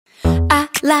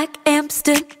like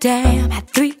Amsterdam at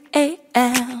 3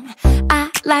 a.m.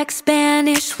 I like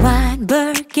Spanish wine,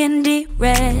 burgundy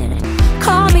red.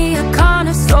 Call me a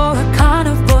connoisseur, a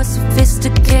carnivore,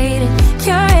 sophisticated.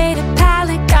 Curated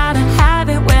palate, gotta have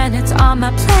it when it's on my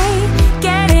plate.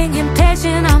 Getting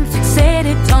impatient, I'm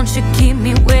fixated, don't you keep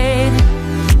me waiting.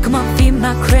 Come on, feed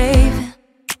my craving.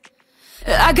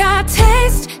 I got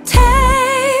taste,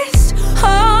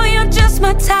 oh, you're just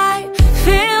my type.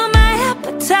 Feel my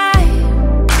appetite.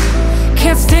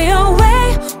 Can't stay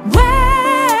away.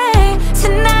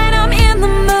 Tonight I'm in the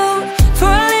mood for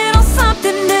a little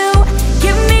something new.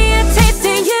 Give me a taste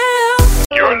of you.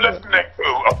 You're listening to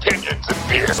Opinions and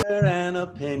Beer. And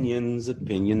opinions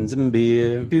and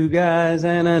beer. Two guys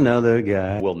and another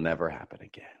guy. Will never happen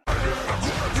again.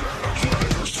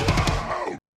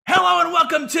 Hello and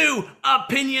welcome to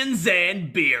Opinions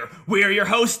and Beer. We're your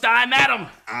hosts. I'm Adam.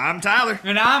 I'm Tyler.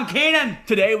 And I'm Keenan.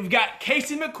 Today we've got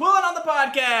Casey McQuillan on the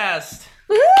podcast.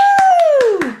 Woo!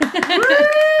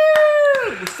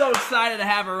 We're so excited to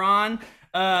have her on.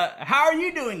 How are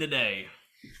you doing today?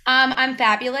 I'm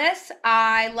fabulous.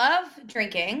 I love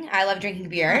drinking. I love drinking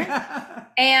beer.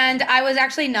 And I was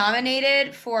actually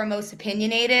nominated for Most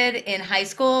Opinionated in high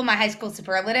school, my high school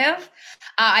superlative.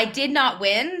 I did not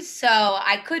win, so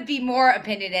I could be more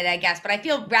opinionated, I guess, but I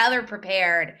feel rather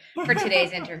prepared for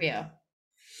today's interview.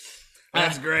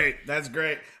 That's great. That's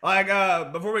great. Like,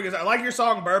 before we get, I like your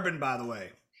song "Bourbon," by the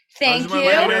way. Thank you.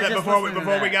 That before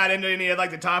we got into any of like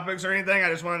the topics or anything, I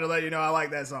just wanted to let you know I like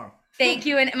that song. Thank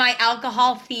you. And my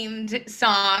alcohol-themed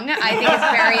song, I think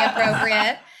it's very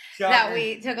appropriate that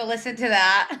we took a listen to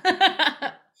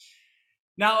that.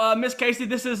 Now, Miss Casey,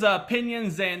 this is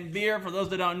Opinions and Beer. For those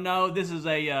that don't know, this is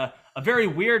a very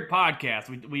weird podcast.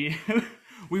 We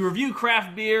we review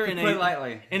craft beer in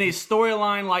a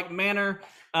storyline-like manner.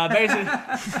 Basically,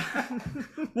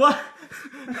 well,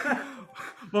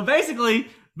 basically,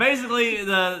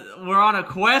 we're on a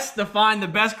quest to find the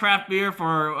best craft beer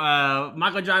for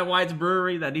Michael Jai White's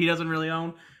brewery that he doesn't really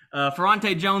own,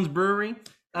 Ferrante Jones Brewery.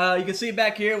 You can see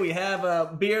back here we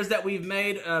have beers that we've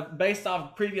made based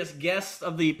off previous guests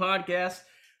of the podcast.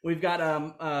 We've got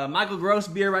Michael Gross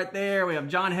beer right there. We have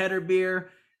John Heder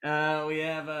beer. We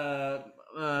have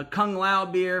Kung Lao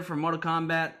beer from Mortal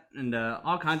Kombat and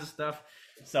all kinds of stuff.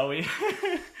 So we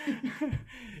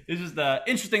it's just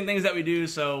interesting things that we do.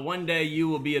 So one day you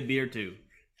will be a beer too.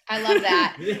 I love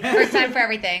that. First time for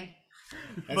everything.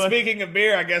 And speaking of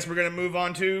beer, I guess we're gonna move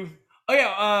on to. Oh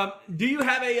yeah. Do you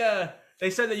have a?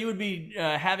 They said that you would be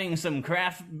having some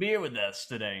craft beer with us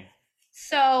today.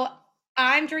 So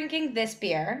I'm drinking this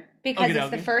beer because it's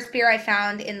the first beer I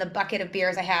found in the bucket of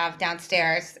beers I have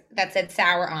downstairs that said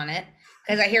sour on it.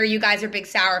 Because I hear you guys are big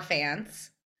sour fans.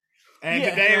 And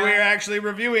today we're actually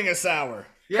reviewing a sour.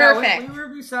 Yeah, Perfect. we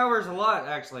review sours a lot,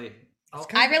 actually.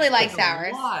 I really like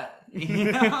sours. A lot.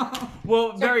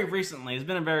 Well, very recently, it's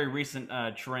been a very recent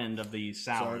trend of the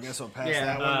sours. So I guess I'll pass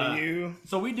that one to you.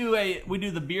 So we do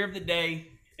the beer of the day,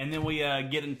 and then we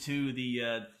get into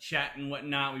the chat and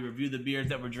whatnot. We review the beers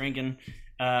that we're drinking.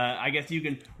 I guess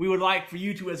we would like for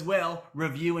you to as well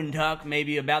review and talk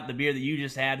maybe about the beer that you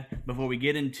just had before we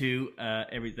get into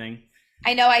everything.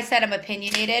 I know I said I'm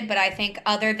opinionated, but I think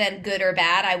other than good or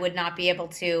bad, I would not be able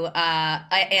to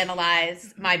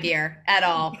analyze my beer at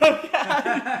all.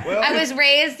 I was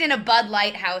raised in a Bud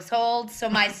Light household, so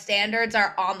my standards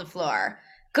are on the floor.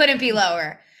 Couldn't be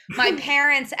lower. My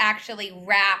parents actually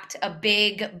wrapped a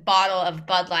big bottle of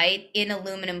Bud Light in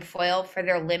aluminum foil for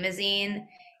their limousine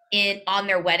on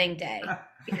their wedding day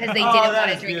because they didn't want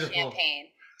to drink champagne.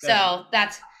 So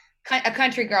that's a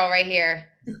country girl right here.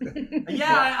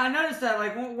 Yeah, I noticed that.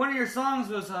 Like one of your songs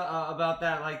was about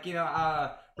that. Like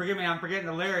forgive me, I'm forgetting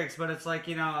the lyrics, but it's like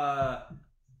I'm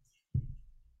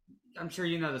sure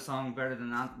you know the song better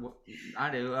than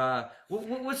I do.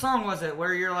 What song was it?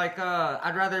 Where you're like,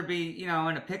 I'd rather be in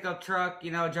a pickup truck,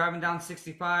 driving down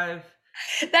 65.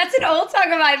 That's an old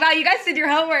song of mine. Wow, you guys did your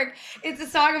homework. It's a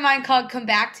song of mine called "Come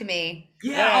Back to Me."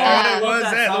 Yeah, what was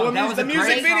that? That was the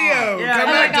music video. Yeah. Oh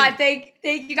my God, thank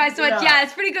you guys so much. Yeah,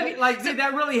 it's pretty good. Like, dude,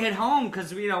 that really hit home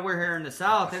because we're here in the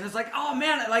South, and it's like, oh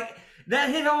man, like that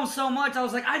hit home so much. I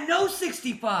was like, I know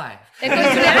 65. It goes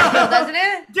to Nashville, doesn't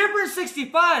it? Different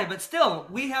 65, but still,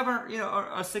 we have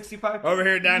a 65 over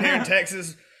here down here in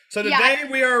Texas. So today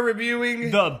we are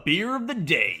reviewing the beer of the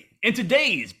day. And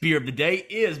today's beer of the day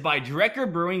is by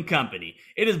Drecker Brewing Company.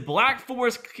 It is Black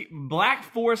Forest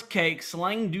Cake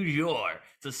Slang du Jour.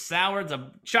 It's a sour. It's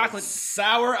a chocolate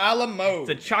sour a la mode.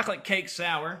 It's a chocolate cake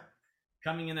sour,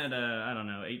 coming in at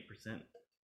 8%.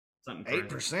 Something.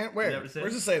 8%? Where?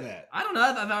 Where's it say that? I don't know.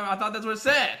 I thought that's what it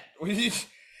said.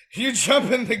 You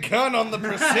jumping the gun on the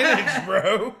percentage,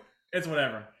 bro. It's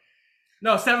whatever.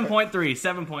 No, 7.3.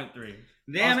 7.3.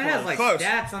 Damn, it has like Close.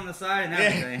 stats on the side and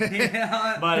everything.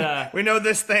 But We know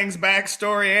this thing's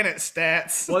backstory and its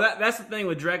stats. well, that's the thing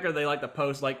with Drecker. They like to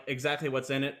post like exactly what's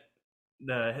in it.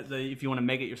 The if you want to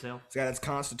make it yourself. It's got its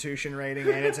constitution rating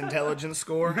and its intelligence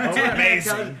score. Oh,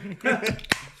 amazing.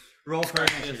 Roll for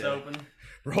It's initiative. open.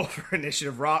 Roll for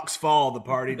initiative. Rocks fall, the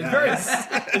party It's very, dies.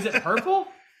 is it purple?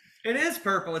 It is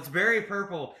purple. It's very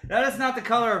purple. That is not the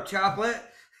color of chocolate.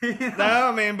 No,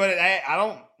 I mean, but I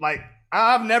don't like.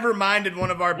 I've never minded one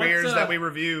of our beers What's, that we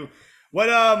review. What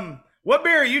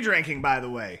beer are you drinking, by the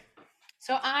way?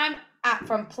 So I'm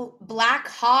from Black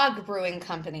Hog Brewing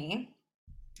Company,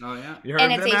 Oh yeah. You heard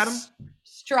and of it's them, a Adam?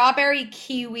 strawberry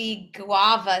kiwi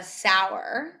guava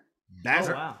sour. That's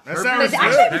Oh, wow. That It's sounds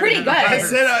actually good. pretty good. I And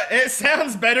said it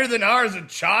sounds better than ours with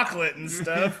chocolate and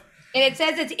stuff. it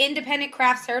says it's independent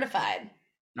craft certified.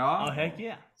 Oh Oh, heck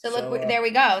yeah! So look, So, there we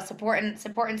go,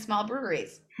 supporting small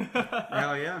breweries.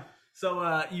 hell yeah.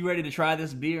 So you ready to try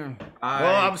this beer?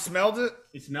 Well, I've smelled it.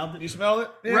 You smelled it? You smelled it?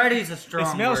 Yeah. Ready's a strong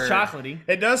It smells word. chocolatey.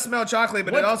 It does smell chocolatey,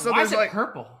 but it also why there's is it like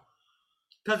purple?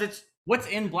 Because it's What's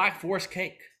in Black Forest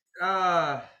cake?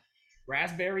 Black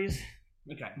Raspberries.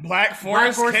 Okay. Black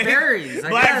Forest cake. berries. I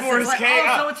Black guess. It's Forest like, cake.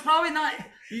 Oh, so it's probably not.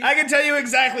 I can tell you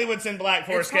exactly what's in Black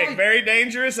Forest cake. probably- Very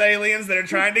dangerous aliens that are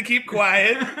trying to keep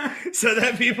quiet so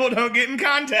that people don't get in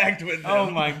contact with them. Oh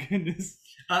my goodness.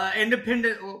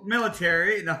 Independent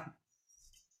military. No.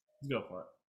 Go for it.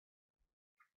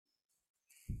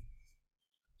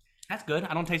 That's good.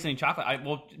 I don't taste any chocolate.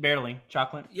 Well, barely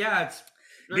chocolate. Yeah, it's.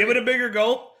 Give it a bigger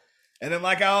gulp, and then,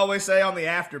 like I always say, on the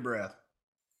after breath.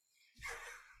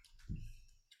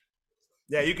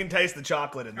 Yeah, you can taste the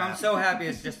chocolate in I'm that. so happy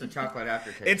it's just a chocolate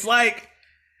aftertaste. It's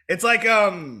like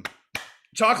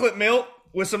chocolate milk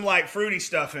with some like fruity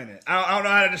stuff in it. I don't know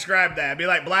how to describe that. It'd be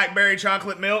like blackberry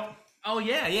chocolate milk. Oh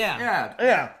yeah, yeah. yeah.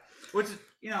 Yeah. Which is,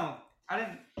 I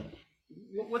didn't.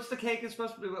 What's the cake is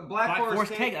supposed to be? Black Black Forest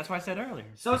Forest cake. cake. That's what I said earlier.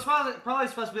 So it's probably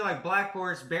supposed to be like Black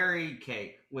Forest berry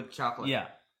cake with chocolate. Yeah.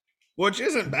 Which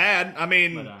isn't bad. I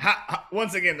mean, But,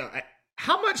 once again, though,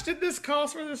 how much did this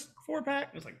cost for this 4-pack?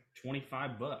 It was like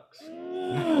 $25.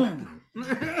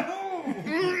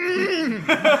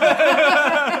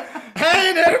 I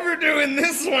ain't ever doing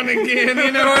this one again.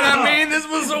 You know what I mean? This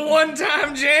was a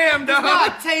one-time jam, dog. Oh,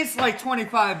 it tastes like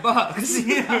 $25.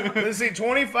 Yeah. Let's see,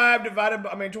 25 divided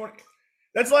by, 20.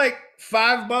 That's like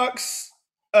 $5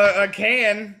 a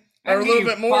can, or a little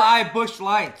bit more. 5 Bush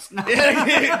Lights.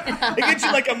 it gets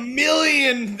you like 1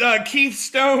 million Keith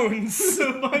Stones.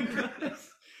 Oh my goodness.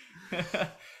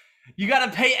 You got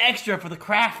to pay extra for the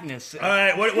craftness. All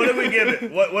right, what do we give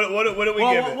it? What do we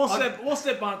give it? We'll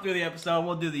sip on it through the episode.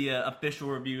 We'll do the official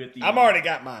review at the I've end. already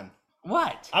got mine.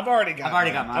 What? I've already got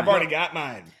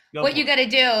mine. Go What for you it. got to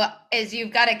do is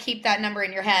you've got to keep that number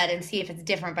in your head and see if it's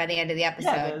different by the end of the episode.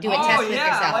 Yeah, do a Oh, test with yeah,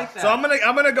 yourself. I like that. So I'm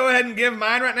gonna go ahead and give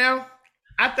mine right now.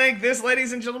 I think this,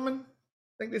 ladies and gentlemen,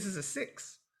 I think this is a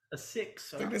 6. A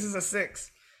 6. I think this is a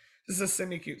 6. This is a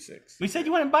semi-cute 6. We said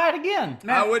you wouldn't buy it again.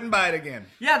 I wouldn't buy it again.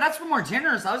 Yeah, that's more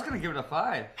generous. I was going to give it a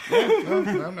 5.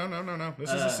 No.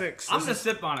 This is a 6. I'm gonna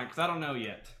sip on it because I don't know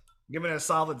yet. Give it a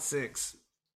solid 6.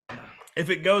 If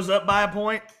it goes up by a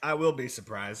point, I will be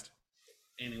surprised.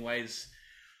 Anyways,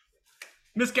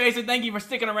 Miss Casey, thank you for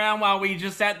sticking around while we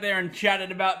just sat there and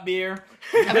chatted about beer.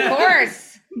 Of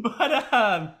course. But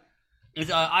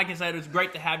like I said, it was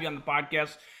great to have you on the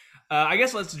podcast. I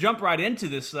guess let's jump right into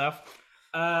this stuff.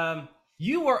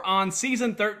 You were on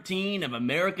season 13 of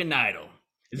American Idol.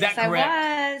 Is Yes, that correct?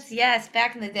 I was. Yes,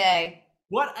 back in the day.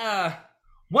 What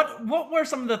were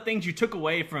some of the things you took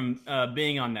away from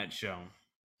being on that show?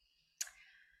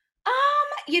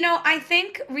 I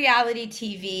think reality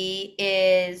TV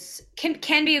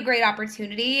can be a great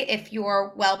opportunity if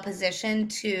you're well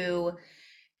positioned to,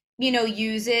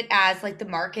 use it as like the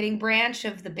marketing branch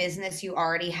of the business you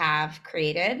already have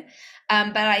created.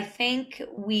 But I think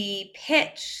we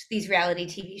pitch these reality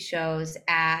TV shows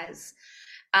as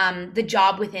the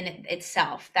job within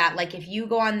itself. That like if you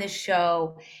go on this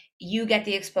show, you get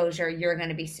the exposure, you're going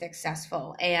to be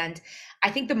successful. And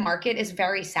I think the market is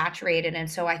very saturated. And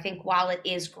so I think while it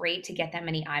is great to get that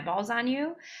many eyeballs on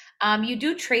you, you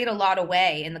do trade a lot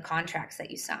away in the contracts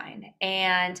that you sign.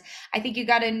 And I think you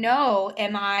got to know,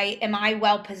 am I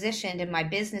well positioned in my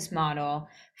business model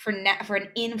for an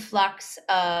influx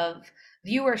of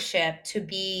viewership to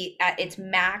be at its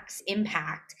max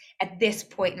impact at this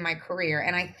point in my career?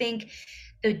 And I think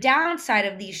the downside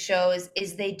of these shows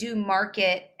is they do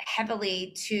market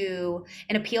heavily to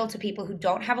and appeal to people who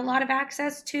don't have a lot of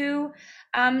access to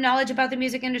knowledge about the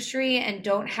music industry and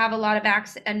don't have a lot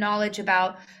of knowledge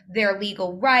about their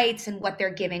legal rights and what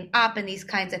they're giving up and these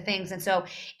kinds of things. And so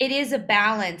it is a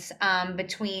balance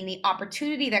between the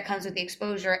opportunity that comes with the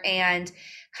exposure and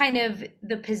kind of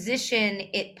the position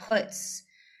it puts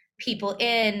people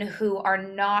in who are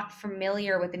not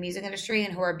familiar with the music industry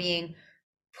and who are being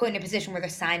put in a position where they're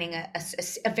signing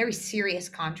a very serious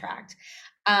contract.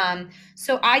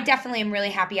 So I definitely am really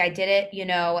happy I did it. You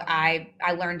know, I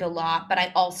learned a lot, but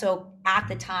I also at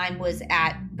the time was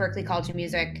at Berklee College of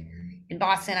Music in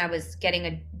Boston. I was getting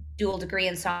a dual degree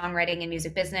in songwriting and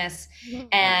music business.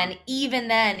 And even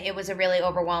then it was a really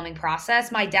overwhelming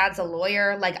process. My dad's a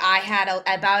lawyer. Like I had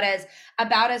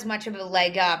about as much of a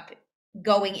leg up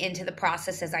going into the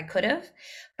process as I could have,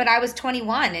 but I was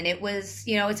 21 and it was,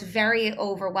 you know, it's very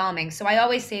overwhelming. So I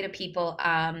always say to people,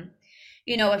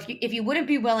 you know, if you wouldn't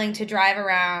be willing to drive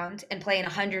around and play in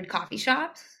 100 coffee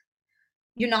shops,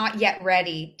 you're not yet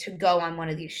ready to go on one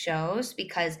of these shows,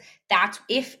 because that's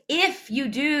if you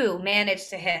do manage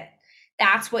to hit,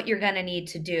 that's what you're going to need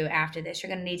to do after this. You're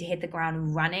going to need to hit the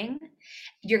ground running.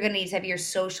 You're going to need to have your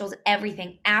socials,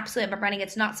 everything absolutely up running.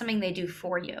 It's not something they do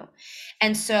for you.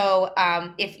 And so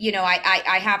if, you know,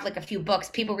 I have like a few books,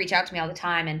 people reach out to me all the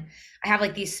time, and I have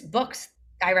like these books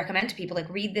I recommend to people, like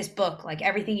read this book, like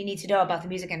everything you need to know about the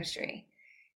music industry.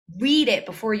 Read it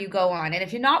before you go on. And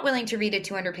if you're not willing to read a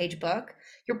 200-page book,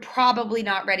 you're probably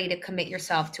not ready to commit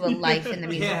yourself to a life in the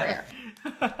music career.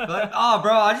 But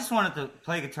bro, I just wanted to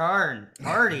play guitar and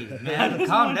party, man.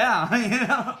 Calm down, you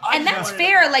know. And that's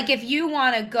fair. Like if you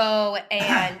want to go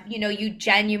and, you know, you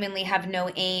genuinely have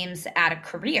no aims at a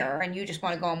career and you just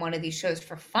want to go on one of these shows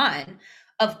for fun,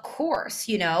 of course,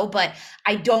 you know, but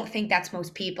I don't think that's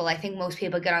most people. I think most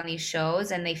people get on these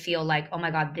shows and they feel like, oh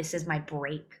my God, this is my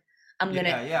break. I'm going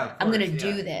to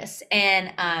do this.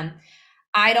 And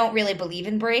I don't really believe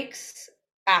in breaks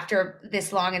after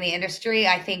this long in the industry.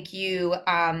 I think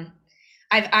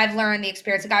I've learned the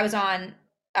experience. Like I was on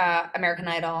American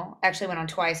Idol. Actually went on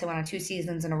twice. I went on 2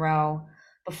 seasons in a row.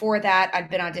 Before that,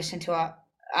 I'd been invited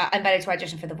to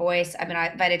audition for The Voice. I've been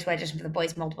invited to audition for The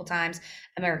Voice multiple times.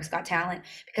 America's Got Talent.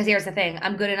 Because here's the thing,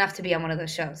 I'm good enough to be on one of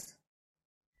those shows.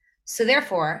 So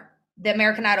therefore, the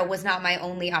American Idol was not my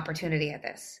only opportunity at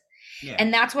this. Yeah.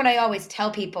 And that's what I always tell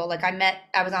people. Like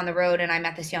I was on the road and I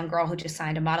met this young girl who just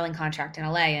signed a modeling contract in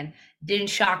LA and didn't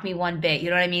shock me one bit. You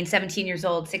know what I mean? 17 years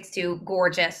old, 6'2",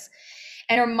 gorgeous.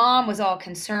 And her mom was all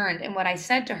concerned. And what I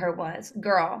said to her was,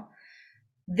 girl,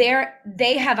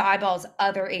 they have eyeballs.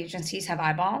 Other agencies have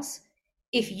eyeballs.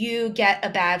 If you get a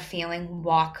bad feeling,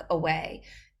 walk away.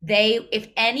 If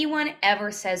anyone ever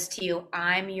says to you,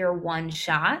 I'm your one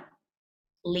shot,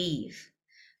 leave.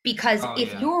 Because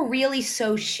you're really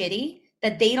so shitty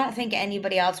that they don't think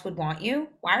anybody else would want you,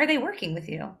 why are they working with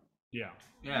you? Yeah.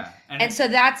 Yeah. And so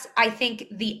that's, I think,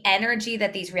 the energy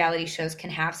that these reality shows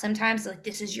can have sometimes. Like,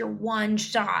 this is your one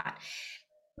shot.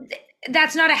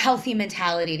 That's not a healthy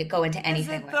mentality to go into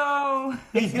anything with. Though?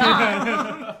 It's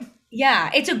not. Yeah.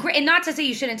 It's a great, and not to say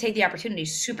you shouldn't take the opportunity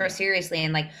super seriously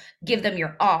and like give them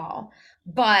your all.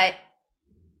 But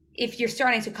if you're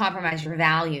starting to compromise your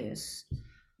values,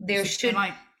 there should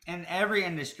like in every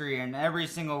industry and every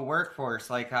single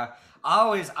workforce, like I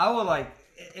will like,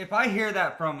 if I hear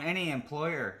that from any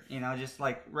employer, you know, just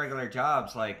like regular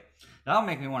jobs, like that'll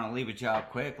make me want to leave a job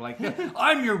quick. Like,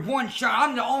 I'm your one shot.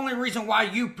 I'm the only reason why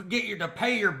you get to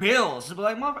pay your bills. But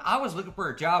like, I was looking for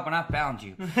a job and I found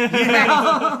you. You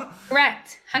know?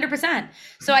 Correct, 100%.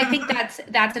 So I think that's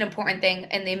an important thing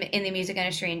in the music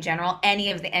industry in general.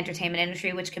 Any of the entertainment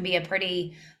industry, which can be a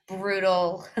pretty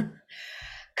brutal,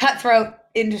 cutthroat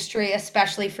industry,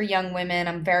 especially for young women.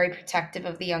 I'm very protective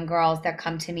of the young girls that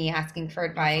come to me asking for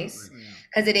advice,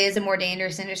 because it is a more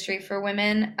dangerous industry for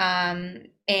women.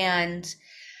 And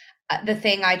the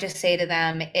thing I just say to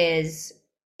them is,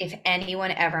 if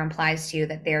anyone ever implies to you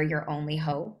that they're your only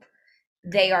hope,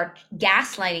 they are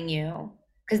gaslighting you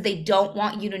because they don't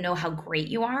want you to know how great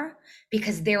you are,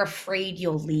 because they're afraid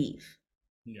you'll leave.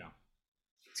 Yeah.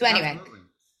 So anyway. Absolutely.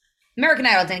 American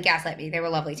Idol didn't gaslight me. They were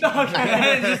lovely too.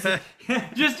 Okay.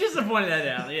 just to point that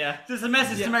out. Yeah. Just a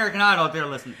message to American Idol if they're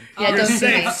listening. Yeah, You're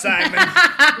safe, Simon.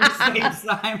 You're safe,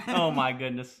 Simon. Oh my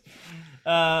goodness.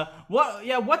 What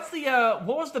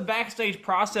was the backstage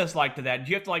process like to that?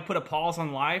 Do you have to like put a pause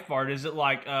on life, or is it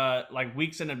like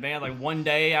weeks in advance, like one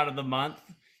day out of the month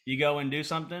you go and do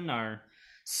something, or?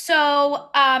 So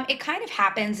it kind of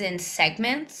happens in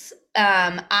segments.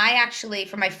 I actually,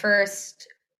 for my first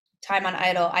time on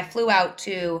Idol, I flew out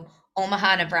to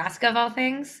Omaha, Nebraska, of all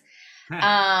things.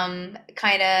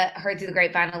 Kind of heard through the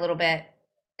grapevine a little bit,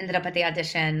 ended up at the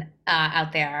audition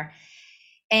out there.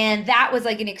 And that was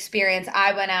like an experience.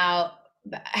 I went out,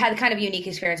 had kind of a unique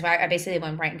experience where I basically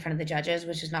went right in front of the judges,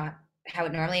 which is not how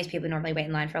it normally is. People normally wait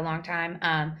in line for a long time.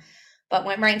 But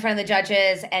went right in front of the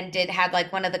judges and had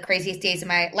like one of the craziest days of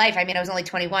my life. I mean, I was only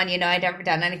 21, I'd never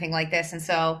done anything like this. And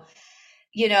so,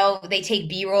 they take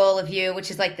B-roll of you,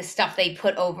 which is like the stuff they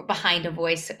put over behind a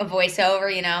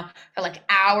voiceover, for like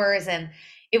hours. And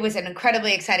it was an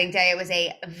incredibly exciting day. It was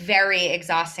a very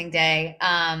exhausting day.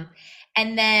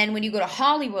 And then when you go to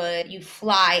Hollywood, you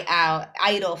fly out.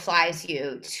 Idol flies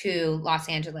you to Los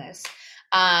Angeles.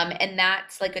 And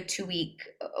that's like a 2-week,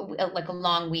 like a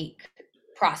long week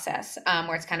process,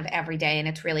 where it's kind of every day and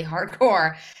it's really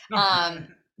hardcore.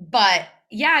 But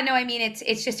yeah, no, I mean,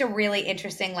 it's just a really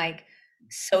interesting, like,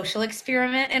 social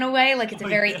experiment in a way. Like, it's a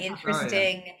very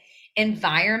interesting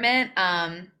environment.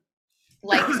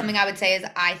 Like, something I would say is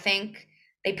I think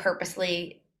they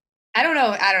purposely, I don't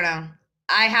know.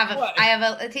 I have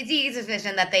a sneaky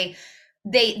suspicion that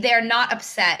they're not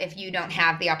upset if you don't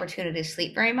have the opportunity to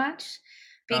sleep very much,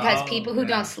 because people who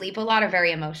don't sleep a lot are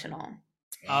very emotional.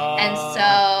 And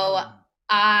so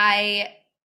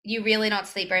you really don't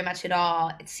sleep very much at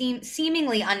all. It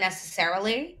seemingly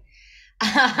unnecessarily.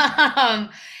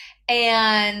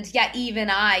 And yeah, even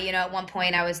I, at one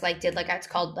point I was like, it's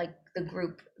called like the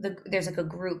group, there's like a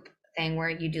group thing where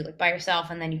you do like by yourself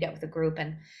and then you get with a group.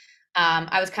 And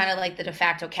I was kind of like the de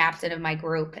facto captain of my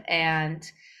group. And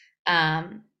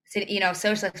so,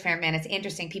 social experiment, it's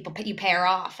interesting. You pair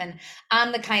off, and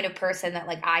I'm the kind of person that,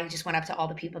 like, I just went up to all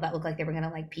the people that looked like they were gonna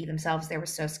like pee themselves. They were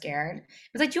so scared. I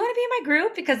was like, "Do you want to be in my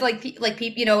group?" Because people,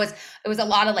 it was a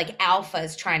lot of like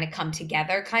alphas trying to come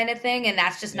together kind of thing, and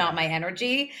that's just not my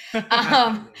energy.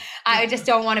 I just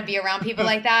don't want to be around people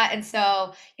like that. And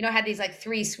so, I had these like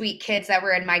 3 sweet kids that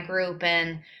were in my group,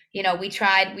 and we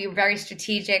were very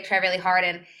strategic, tried really hard,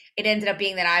 and it ended up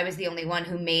being that I was the only one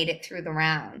who made it through the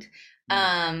round.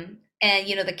 And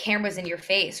the camera's in your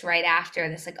face right after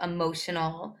this like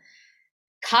emotional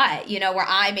cut, where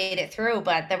I made it through,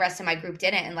 but the rest of my group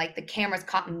didn't. And like the cameras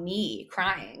caught me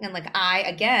crying. And like I,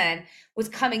 again, was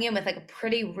coming in with like a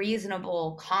pretty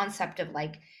reasonable concept of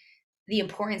like the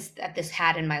importance that this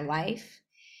had in my life.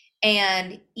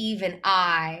 And even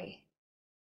I,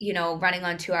 running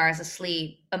on 2 hours of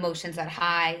sleep, emotions that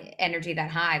high, energy that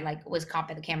high, like was caught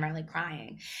by the camera, like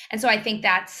crying. And so I think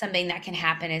that's something that can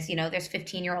happen is, there's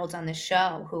 15-year-olds on this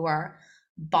show who are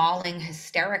bawling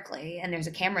hysterically and there's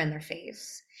a camera in their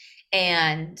face.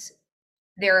 And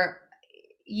they're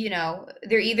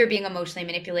either being emotionally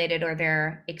manipulated or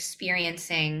they're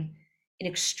experiencing an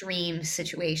extreme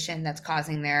situation that's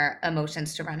causing their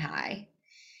emotions to run high.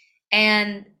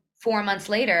 And 4 months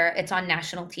later, it's on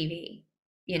national TV.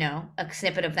 A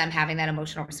snippet of them having that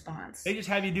emotional response. They just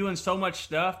have you doing so much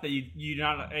stuff that you're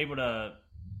not able to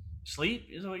sleep,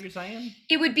 is what you're saying?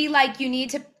 It would be like you need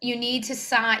to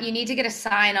get a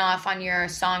sign off on your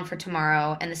song for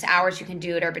tomorrow, and the hours you can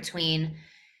do it are between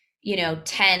 10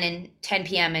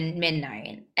 p.m. and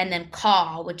midnight, and then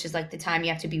call, which is like the time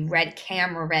you have to be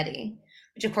camera ready,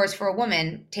 which of course for a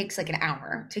woman takes like an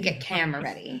hour to get camera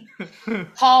ready.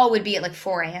 Call would be at like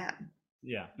 4 a.m.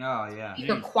 Yeah. Oh, yeah.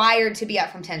 You're required to be up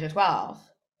from 10 to 12.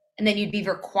 And then you'd be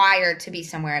required to be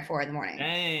somewhere at 4 a.m.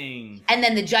 Dang. And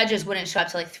then the judges wouldn't show up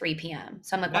till like 3 p.m.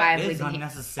 So I'm like, why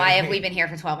have we been here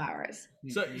for 12 hours?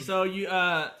 So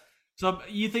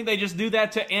you think they just do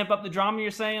that to amp up the drama, you're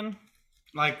saying?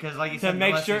 Like, because like you said, the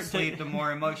less you sleep, the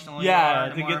more emotional you are.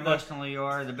 The more emotional you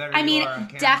are, the better you are on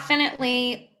camera.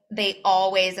 Definitely. They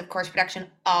always, of course, production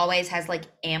always has like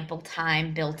ample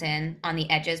time built in on the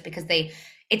edges because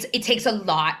it takes a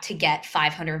lot to get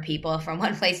 500 people from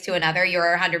one place to another.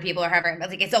 You're 100 people or however.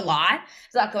 It's a lot.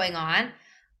 There's a lot going on.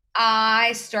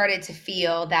 I started to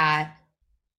feel that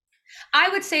I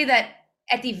would say that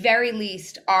at the very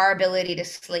least, our ability to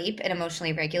sleep and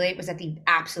emotionally regulate was at the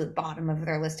absolute bottom of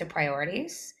their list of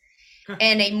priorities.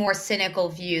 And a more cynical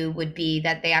view would be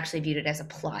that they actually viewed it as a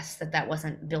plus, that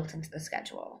wasn't built into the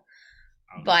schedule.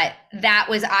 But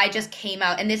I just came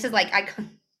out, and this is like,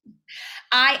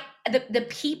 the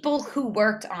people who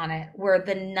worked on it were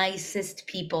the nicest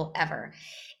people ever.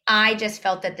 I just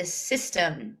felt that the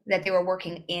system that they were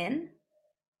working in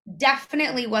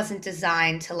definitely wasn't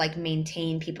designed to like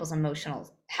maintain people's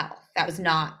emotional health. That was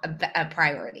not a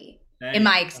priority in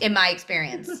my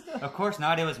experience. Of course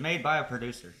not. It was made by a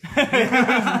producer.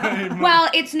 Well,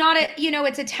 it's not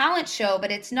it's a talent show, but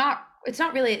it's not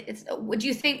really. Would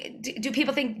you think? Do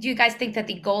you guys think that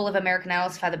the goal of American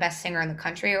Idol is to have the best singer in the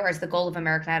country, or is the goal of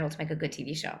American Idol to make a good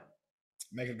TV show?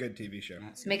 Make a good TV show.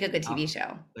 Let's make a good TV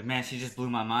show. Like, man, she just blew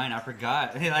my mind. I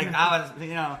forgot. Like, I was,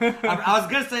 I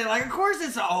was gonna say, like, of course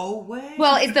it's always.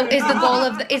 Well, is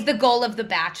the goal of The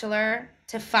Bachelor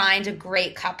to find a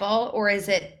great couple, or is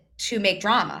it to make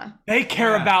drama? They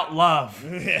care about love.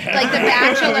 Like The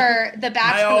Bachelor.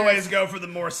 I always go for the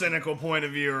more cynical point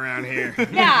of view around here.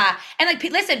 Yeah, and like,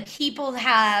 listen, people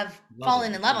have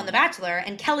fallen in love on The Bachelor,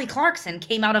 and Kelly Clarkson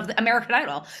came out of the American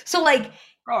Idol, so like,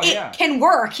 it can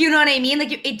work. You know what I mean?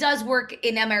 Like, it does work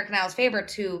in American Idol's favor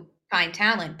to find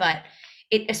talent, but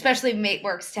it especially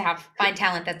works to find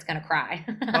talent that's gonna cry.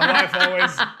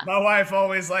 My wife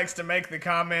always likes to make the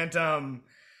comment.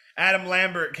 Adam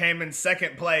Lambert came in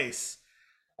second place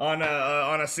on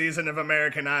a season of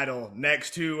American Idol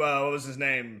next to what was his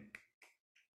name?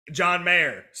 John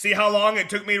Mayer. See how long it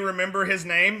took me to remember his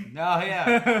name? Oh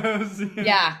yeah.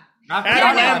 Yeah.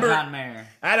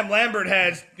 Adam Lambert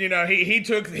has, he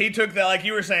took that, like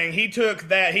you were saying, he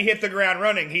hit the ground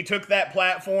running. He took that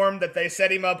platform that they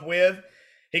set him up with.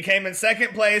 He came in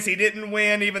second place. He didn't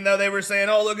win, even though they were saying,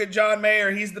 oh, look at John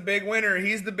Mayer. He's the big winner.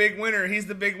 He's the big winner. He's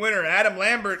the big winner. Adam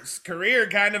Lambert's career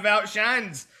kind of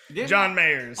outshines John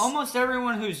Mayer's. Almost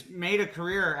everyone who's made a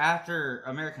career after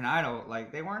American Idol,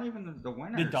 like, they weren't even the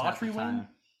winners. Did Daughtry win?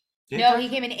 No, he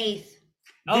came in 8th.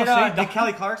 Did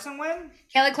Kelly Clarkson win?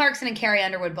 Kelly Clarkson and Carrie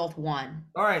Underwood both won.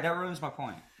 All right, that ruins my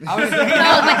point. No, but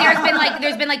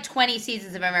there's been like 20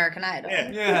 seasons of American Idol.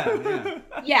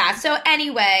 Yeah. So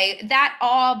anyway, that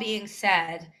all being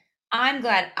said, I'm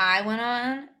glad I went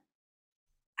on.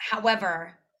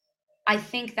 However, I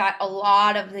think that a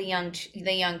lot of the young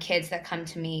kids that come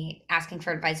to me asking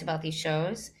for advice about these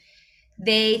shows,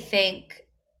 they think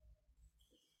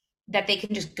that they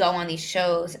can just go on these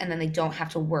shows and then they don't have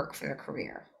to work for their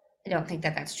career. I don't think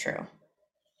that that's true.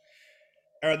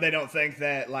 Or they don't think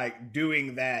that, like,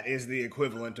 doing that is the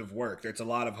equivalent of work. There's a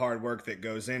lot of hard work that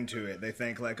goes into it. They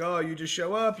think, like, oh, you just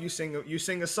show up, you sing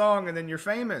a song, and then you're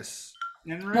famous.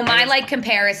 Well, my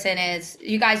comparison is,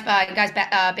 you guys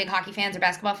big hockey fans or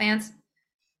basketball fans?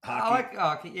 Hockey. I like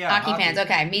hockey. Yeah, hockey fans.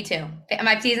 Okay, me too.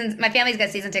 My family's got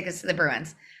season tickets to the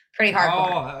Bruins. Pretty hardcore.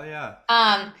 Oh, hell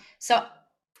yeah. So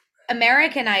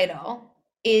American Idol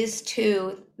is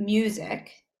to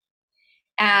music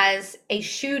as a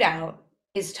shootout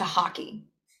is to hockey.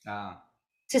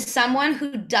 To someone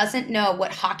who doesn't know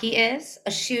what hockey is, a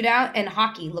shootout and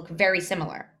hockey look very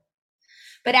similar.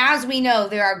 But as we know,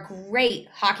 there are great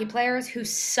hockey players who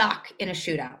suck in a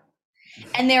shootout.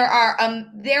 And there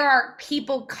are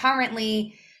people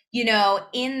currently,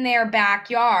 in their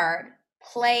backyard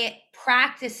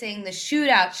practicing the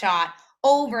shootout shot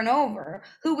over and over,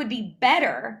 who would be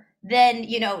better than,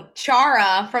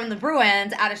 Chara from the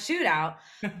Bruins at a shootout,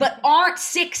 but aren't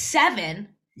 6'7"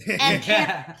 and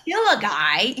can't kill a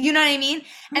guy. You know what I mean?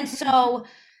 And so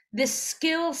the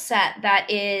skill set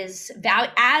that is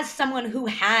valued, as someone who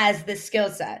has the skill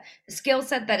set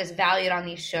that is valued on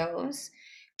these shows,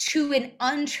 to an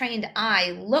untrained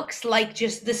eye looks like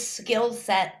just the skill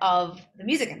set of the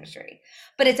music industry,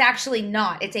 but it's actually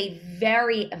not. It's a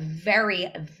very,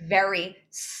 very, very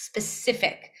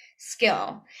specific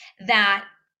skill that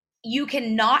you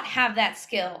cannot have that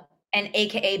skill and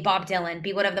AKA Bob Dylan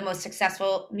be one of the most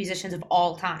successful musicians of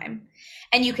all time.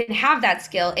 And you can have that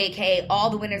skill, AKA all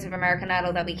the winners of American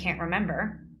Idol that we can't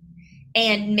remember,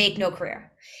 and make no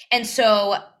career. And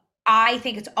so I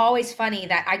think it's always funny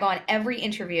that I go on every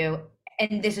interview,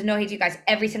 and this is no hate to you guys,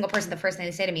 every single person, the first thing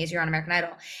they say to me is, you're on American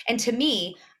Idol. And to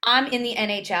me, I'm in the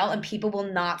NHL and people will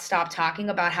not stop talking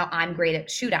about how I'm great at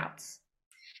shootouts.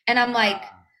 And I'm like,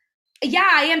 yeah,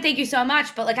 I am. Thank you so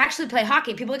much. But like, I actually play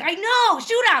hockey. People are like, I know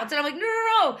shootouts. And I'm like,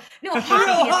 no,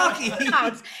 hockey.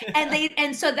 Shootouts.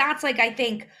 And so that's like, I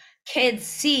think kids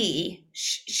see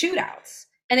shootouts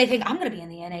and they think I'm going to be in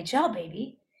the NHL,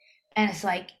 baby. And it's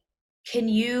like, can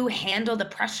you handle the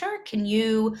pressure? Can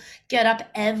you get up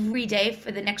every day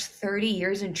for the next 30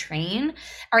 years and train?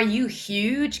 Are you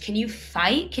huge? Can you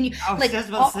fight? Can you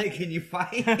can you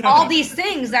fight? All these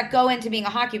things that go into being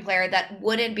a hockey player that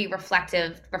wouldn't be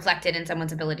reflected in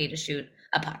someone's ability to shoot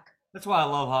a puck. That's why I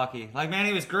love hockey. Like, man,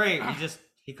 he was great.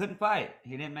 He couldn't fight.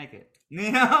 He didn't make it.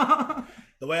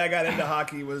 The way I got into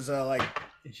hockey was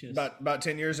about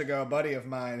 10 years ago. A buddy of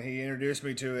mine, he introduced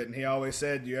me to it, and he always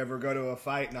said, "You ever go to a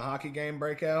fight in a hockey game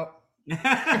breakout?"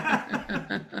 I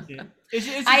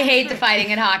hate the fighting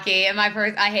in hockey.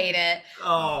 I hate it.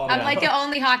 I'm like the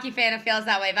only hockey fan who feels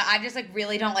that way, but I just like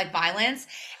really don't like violence,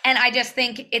 and I just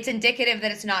think it's indicative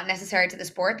that it's not necessary to the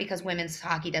sport because women's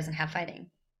hockey doesn't have fighting.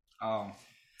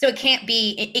 So it can't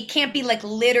be like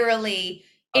literally.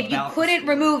 If you couldn't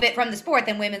remove it from the sport,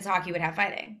 then women's hockey would have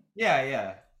fighting.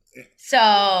 Yeah.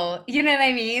 So, you know what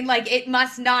I mean? Like, it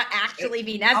must not actually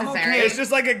be necessary. It's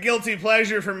just like a guilty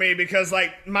pleasure for me because,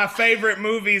 like, my favorite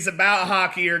movies about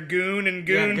hockey are Goon and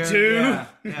Goon 2. Yeah.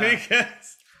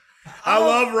 Because I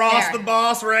love Ross Fair. the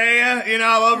Boss Rhea. You know,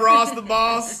 I love Ross the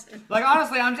Boss. Like,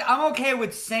 honestly, I'm okay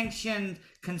with sanctioned,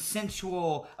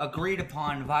 consensual, agreed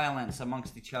upon violence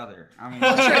amongst each other. I mean, Sure,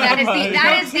 that is the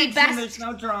tension, best. There's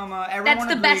no drama. That's Everyone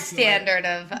the best agrees to it. standard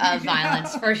of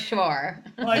violence for sure.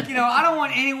 Like, you know, I don't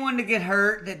want anyone to get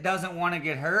hurt that doesn't want to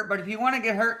get hurt. But if you want to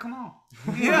get hurt, come on.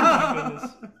 Yeah.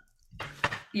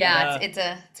 Yeah, it's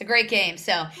a great game.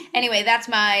 So anyway, that's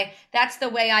the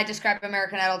way I describe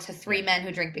American Idol to 3 men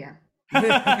who drink beer.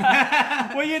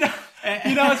 Well, you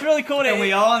know, it's really cool. And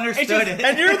we all understood it.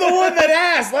 And you're the one that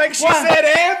asked, like she said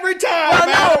every time,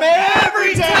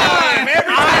 every time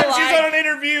she's on an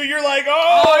interview, you're like,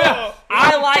 oh,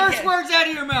 I like First it. words out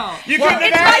of your mouth. you couldn't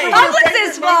It's have asked my what your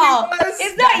publicist's favorite movie fault. was?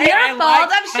 It's not Hey, your I fault. like-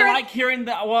 I'm sure. I like hearing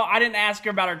the. Well, I didn't ask her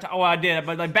about her. Well, I did,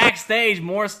 but like backstage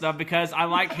more stuff because I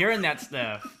like hearing that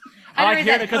stuff. I like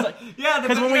hearing it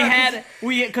because when we had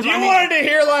because You wanted to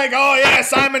hear like, oh yeah,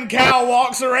 Simon Cowell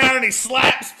walks around and he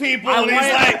slaps people I and he's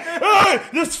wanted- like, oh,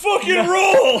 this fucking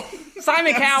rule.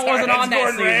 Simon Cowell Sorry, wasn't on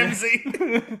that's that Gordon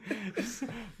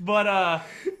season. But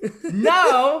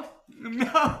no,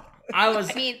 I was.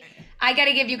 I mean, I got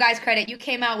to give you guys credit. You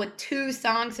came out with 2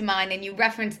 songs of mine and you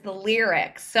referenced the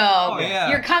lyrics. So yeah.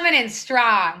 you're coming in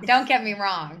strong. Don't get me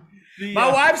wrong.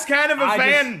 My wife's kind of a I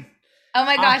fan. Oh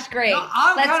my gosh, great.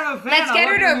 I'm let's, kind of a fan. Let's I get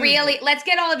love her your to music. let's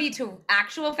get all of you to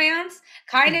actual fans.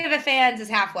 Kind of a fans is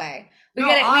halfway. We No,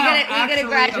 gotta I am we gotta actually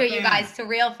graduate a you fan. guys to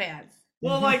real fans.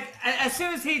 Well, like as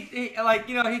soon as he like,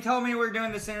 you know, he told me we were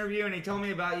doing this interview and he told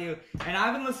me about you, and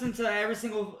I've been listening to every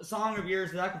single song of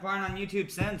yours that I can find on YouTube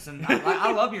since, and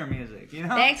I love your music. You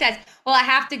know. Thanks, guys. Well, I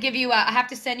have to give you. I have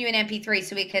to send you an MP3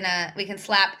 so we can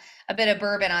slap a bit of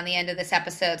bourbon on the end of this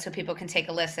episode so people can take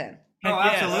a listen. Oh,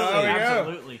 Yes, absolutely.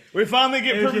 absolutely. We finally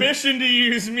get permission to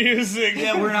use music.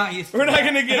 Yeah, we're not used to We're not that.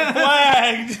 gonna get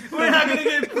flagged. We're not gonna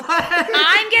get flagged.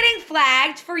 I'm getting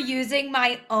flagged for using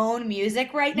my own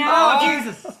music right now. Oh,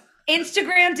 Jesus.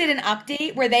 Instagram did an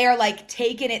update where they are like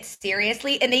taking it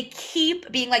seriously and they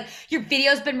keep being like, your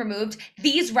video's been removed.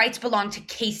 These rights belong to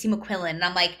Casey McQuillan. And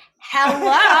I'm like,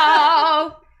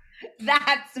 hello.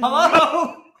 That's me.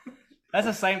 Hello. That's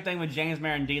the same thing with James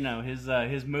Marandino.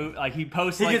 His move, like he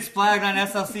posts He like gets flagged on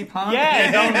SLC Punk.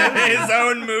 yeah, His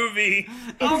own movie.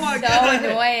 Oh my so God.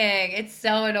 annoying. It's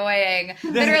so annoying.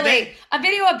 Literally, a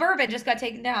video of bourbon just got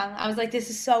taken down. I was like, this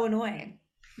is so annoying.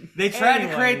 They tried to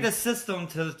Anyways. create the system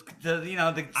to you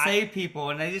know, to save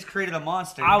people, and they just created a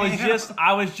monster. I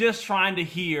was just trying to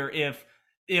hear if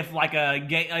like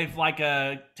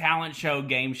a talent show,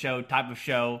 game show type of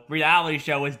show, reality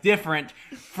show is different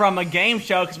from a game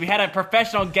show because we had a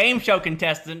professional game show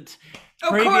contestant Of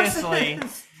course it previously,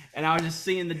 is. and I was just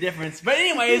seeing the difference. But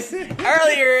anyways,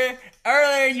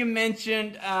 earlier you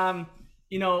mentioned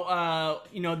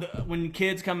when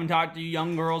kids come and talk to you,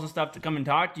 young girls and stuff to come and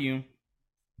talk to you.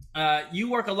 You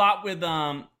work a lot with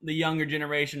the younger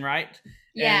generation, right?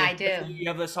 Yeah, And I do. You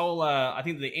have this whole, I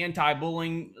think the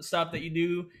anti-bullying stuff that you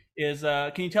do is,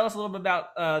 can you tell us a little bit about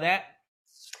that?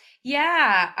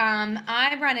 Yeah,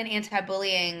 I run an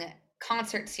anti-bullying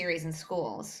concert series in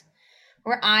schools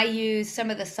where I use some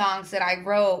of the songs that I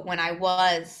wrote when I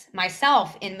was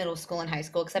myself in middle school and high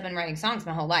school, because I've been writing songs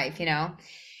my whole life, you know.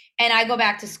 And I go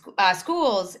back to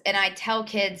schools and I tell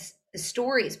kids the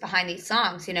stories behind these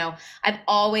songs. You know, I've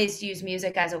always used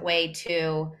music as a way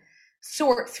to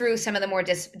sort through some of the more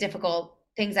difficult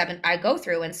things I go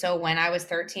through. And so when I was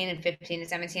 13 and 15 and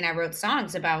 17, I wrote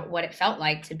songs about what it felt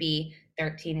like to be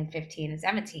 13 and 15 and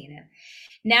 17. And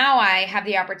now I have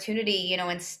the opportunity, you know,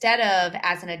 instead of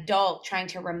as an adult trying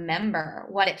to remember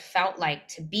what it felt like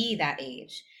to be that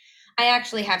age, I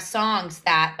actually have songs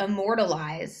that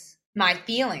immortalize my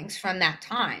feelings from that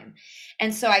time.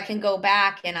 And so I can go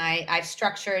back and I've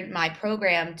structured my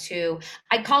program to,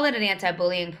 I call it an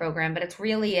anti-bullying program, but it's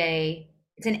really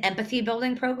it's an empathy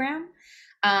building program.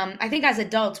 I think as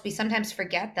adults, we sometimes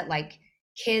forget that like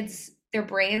kids, their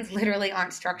brains literally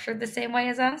aren't structured the same way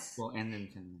as us. We'll end in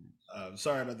 10 minutes.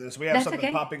 Sorry about this. We have That's something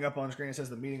okay. popping up on screen. It says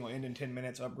the meeting will end in 10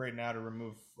 minutes. Upgrade now to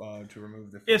remove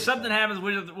the. If something happens,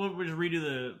 we'll just redo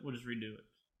it.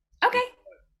 Okay,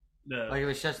 Like if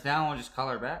it shuts down, we'll just call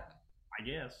her back. I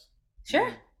guess.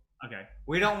 sure. Okay.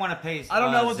 We don't want to pay. I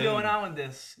don't know what's Zoom. going on with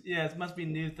this. Yeah, it must be a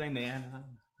new thing they added.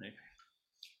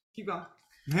 Keep going.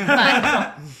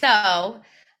 But, so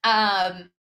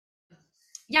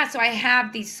I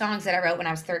have these songs that I wrote when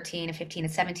I was 13 and 15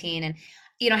 and 17, and,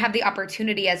 you know, have the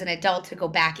opportunity as an adult to go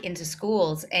back into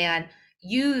schools and,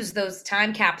 use those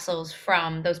time capsules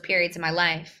from those periods in my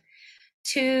life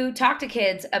to talk to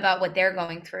kids about what they're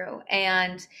going through.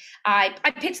 And I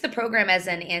pitched the program as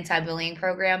an anti-bullying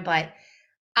program, but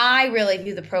I really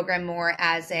view the program more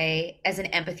as an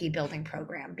empathy building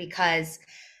program, because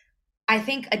I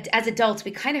think as adults,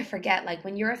 we kind of forget, like,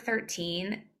 when you're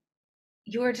 13,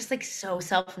 you're just like so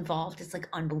self-involved. It's like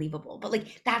unbelievable, but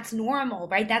like, that's normal,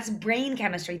 right? That's brain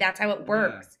chemistry. That's how it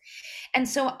works. Yeah. And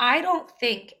so I don't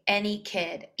think any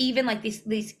kid, even like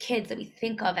these kids that we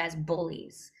think of as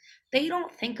bullies, they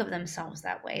don't think of themselves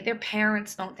that way. Their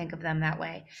parents don't think of them that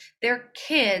way. They're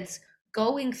kids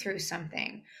going through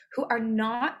something who are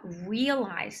not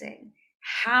realizing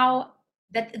how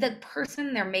that the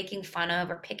person they're making fun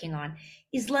of or picking on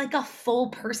is like a full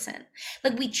person.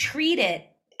 Like, we treat it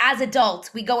as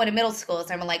adults, we go into middle schools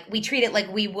and we're like, we treat it like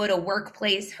we would a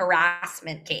workplace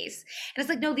harassment case. And it's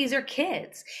like, no, these are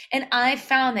kids. And I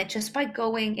found that just by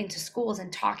going into schools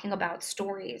and talking about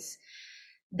stories,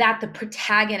 that the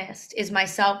protagonist is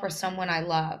myself or someone I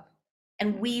love,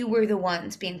 and we were the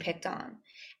ones being picked on,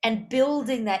 and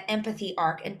building that empathy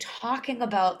arc and talking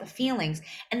about the feelings,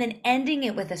 and then ending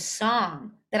it with a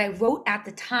song that I wrote at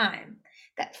the time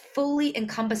that fully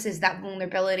encompasses that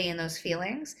vulnerability and those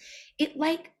feelings. It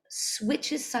like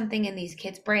switches something in these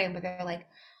kids' brain where they're like,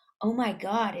 oh my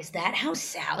God, is that how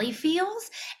Sally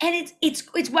feels? And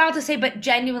it's wild to say, but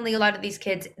genuinely a lot of these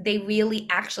kids, they really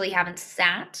actually haven't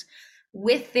sat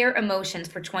with their emotions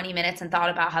for 20 minutes and thought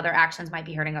about how their actions might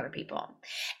be hurting other people.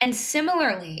 And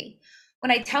similarly,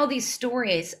 when I tell these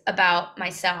stories about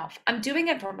myself, I'm doing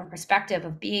it from a perspective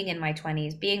of being in my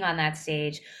 20s, being on that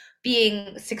stage,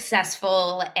 being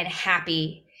successful and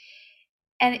happy.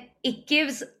 And it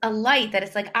gives a light that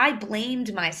it's like, I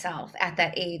blamed myself at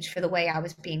that age for the way I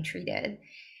was being treated.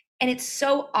 And it's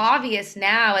so obvious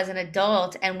now as an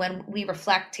adult, and when we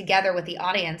reflect together with the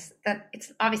audience, that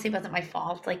it's obviously wasn't my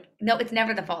fault. Like, no, it's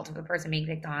never the fault of the person being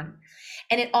picked on.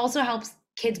 And it also helps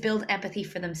kids build empathy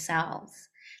for themselves,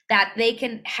 that they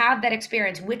can have that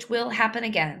experience, which will happen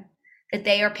again, that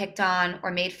they are picked on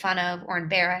or made fun of or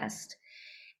embarrassed.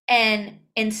 And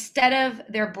instead of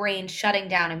their brain shutting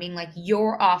down and being like,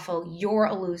 you're awful, you're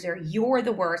a loser, you're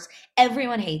the worst,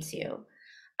 everyone hates you,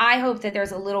 I hope that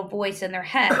there's a little voice in their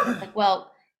head like,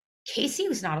 well, Casey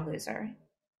was not a loser.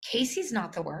 Casey's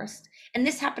not the worst. And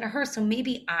this happened to her, so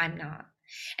maybe I'm not.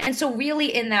 And so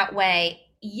really in that way,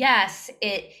 yes,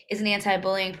 it is an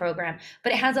anti-bullying program,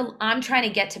 but I'm trying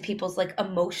to get to people's like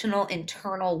emotional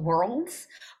internal worlds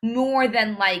more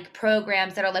than like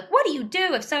programs that are like, what do you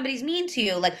do if somebody's mean to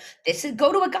you? Like, this is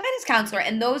go to a guidance counselor.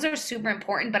 And those are super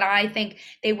important, but I think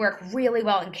they work really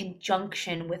well in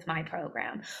conjunction with my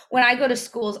program. When I go to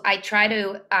schools, I try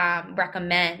to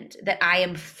recommend that I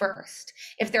am first.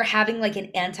 If they're having like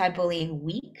an anti-bullying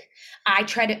week, I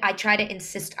try to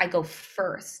insist I go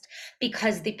first,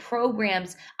 because the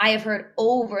programs I have heard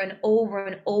over and over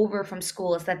and over from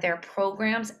schools that their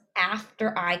programs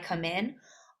after I come in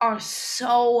are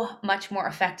so much more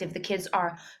effective. The kids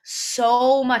are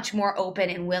so much more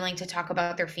open and willing to talk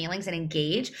about their feelings and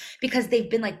engage, because they've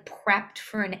been like prepped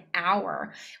for an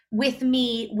hour with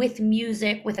me, with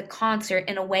music, with a concert,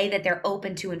 in a way that they're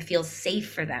open to and feels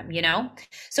safe for them, you know?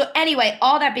 So anyway,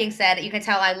 all that being said, you can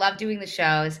tell I love doing the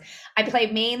shows. I play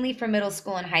mainly for middle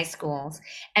school and high schools.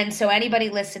 And so anybody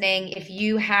listening, if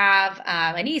you have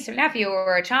a niece or nephew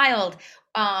or a child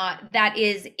that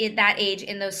is in that age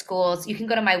in those schools, you can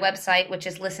go to my website, which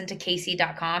is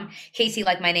listentocasey.com. Casey,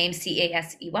 like my name, Casey,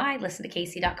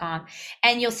 listentocasey.com.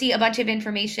 And you'll see a bunch of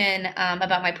information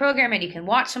about my program, and you can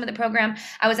watch some of the program.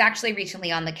 I was actually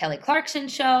recently on the Kelly Clarkson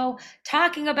show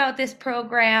talking about this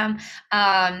program.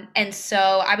 And so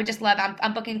I would just love,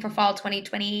 I'm booking for fall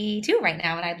 2022 right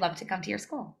now, and I'd love to come to your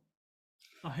school.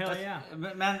 Oh, hell yeah.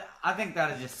 Man, I think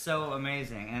that is just so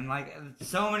amazing. And like,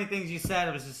 so many things you said,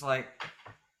 it was just like,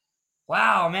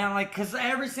 wow, man, like, because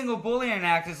every single bullying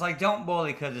act is like, don't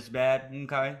bully because it's bad,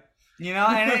 okay? You know,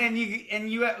 and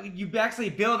you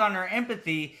actually build on their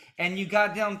empathy, and you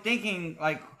got them thinking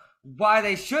like why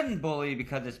they shouldn't bully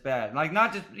because it's bad. Like,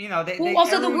 not just, you know,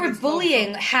 also the word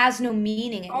bullying has no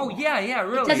meaning anymore. Oh yeah,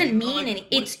 really. It doesn't mean any.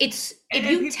 It's if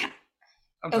you.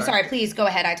 Sorry, please go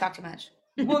ahead. I talk too much.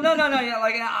 Well, no. Yeah,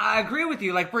 like, I agree with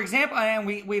you. Like, for example, and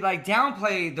we like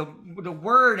downplay the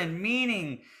word and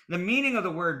meaning, the meaning of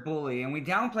the word bully, and we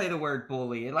downplay the word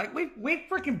bully. Like we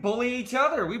freaking bully each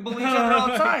other. We bully each other all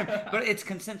the time, but it's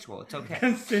consensual. It's okay.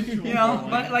 Consensual. You know,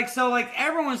 but like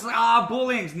everyone's like,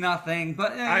 bullying's nothing.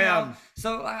 But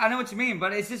so I know what you mean.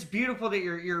 But it's just beautiful that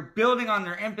you're building on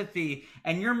their empathy,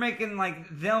 and you're making like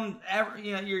them.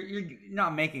 You're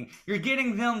not making. You're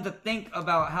getting them to think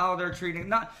about how they're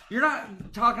treating. You're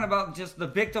not talking about just the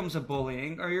victims of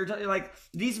bullying, or you're like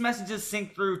these messages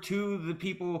sink through to the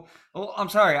people. Well, I'm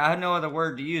sorry, I had no other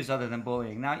word to use other than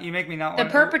bullying. Now you make me not the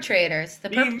want perpetrators. The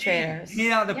being, perpetrators.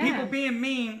 People being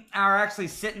mean are actually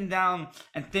sitting down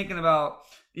and thinking about,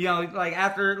 like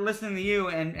after listening to you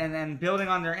and building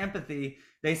on their empathy,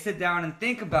 they sit down and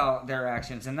think about their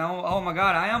actions and oh my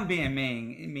God, I am being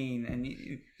mean.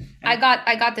 And I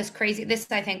got this crazy. This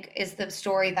I think is the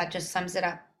story that just sums it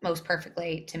up most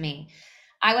perfectly to me.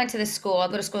 I went to this school. I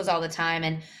go to schools all the time,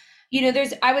 and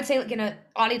there's, I would say, like in an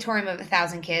auditorium of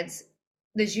 1,000 kids,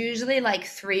 there's usually like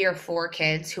 3 or 4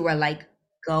 kids who are like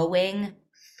going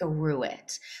through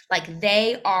it. Like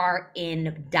they are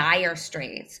in dire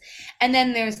straits. And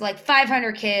then there's like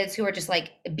 500 kids who are just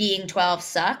like being 12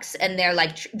 sucks, and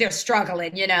they're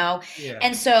struggling, Yeah.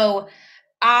 And so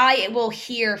I will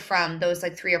hear from those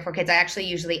like 3 or 4 kids. I actually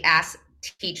usually ask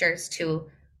teachers to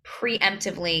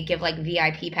preemptively give like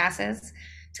VIP passes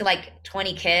to like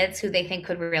 20 kids who they think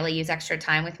could really use extra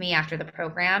time with me after the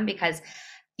program, because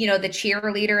the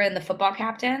cheerleader and the football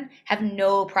captain have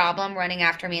no problem running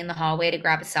after me in the hallway to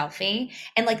grab a selfie.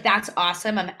 And like, that's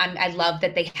awesome. I love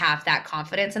that they have that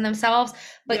confidence in themselves,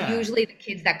 but usually the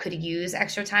kids that could use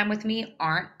extra time with me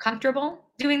aren't comfortable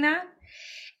doing that.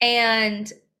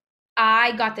 And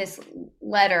I got this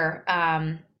letter.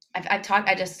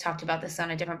 I just talked about this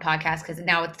on a different podcast because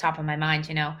now it's top of my mind,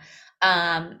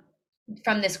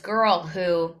 from this girl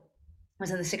who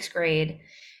was in the 6th grade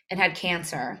and had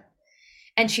cancer.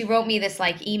 And she wrote me this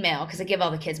like email, because I give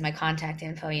all the kids my contact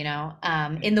info,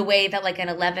 in the way that like an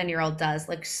 11-year-old does,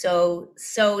 like so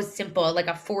simple, like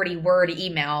a 40-word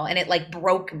email. And it like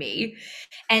broke me.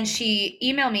 And she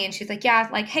emailed me and she's like, yeah,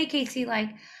 like, hey, Casey, like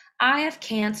I have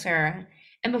cancer.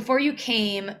 And before you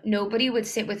came, nobody would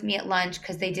sit with me at lunch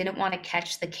because they didn't want to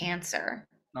catch the cancer.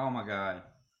 Oh my God.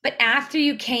 But after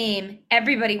you came,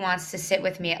 everybody wants to sit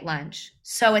with me at lunch.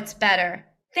 So it's better.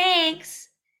 Thanks.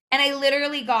 And I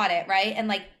literally got it, right? And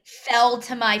like fell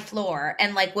to my floor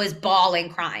and like was bawling,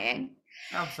 crying.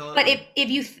 Absolutely.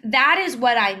 But that is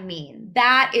what I mean.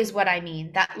 That is what I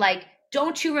mean. That like,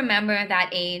 don't you remember that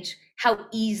age, how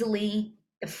easily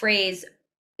the phrase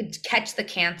catch the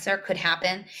cancer could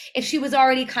happen if she was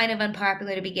already kind of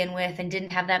unpopular to begin with and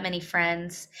didn't have that many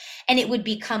friends, and it would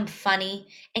become funny.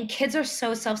 And kids are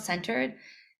so self-centered.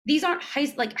 These aren't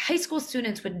high school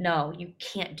students would know you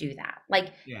can't do that.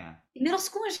 Like middle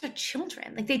schoolers are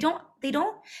children. Like they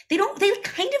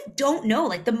kind of don't know,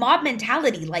 like the mob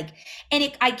mentality, like,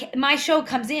 and my show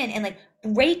comes in and like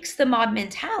breaks the mob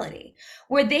mentality,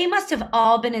 where they must have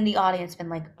all been in the audience been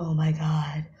like, oh my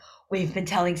God, we've been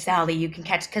telling Sally you can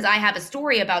catch, because I have a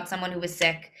story about someone who was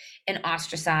sick and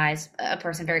ostracized, a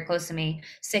person very close to me,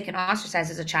 sick and ostracized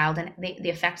as a child, and the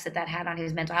effects that had on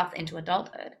his mental health into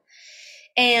adulthood.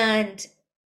 And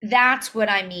that's what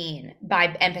I mean by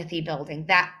empathy building,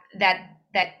 that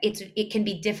it can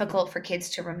be difficult for kids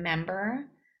to remember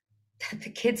that the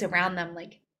kids around them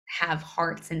like have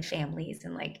hearts and families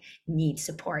and like need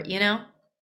support, Do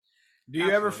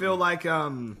you ever feel like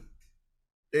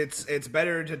it's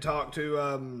better to talk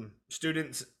to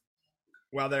students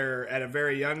while they're at a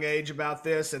very young age about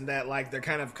this, and that like there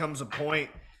kind of comes a point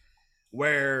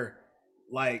where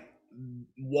like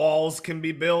walls can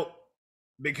be built?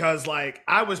 Because like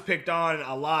I was picked on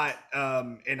a lot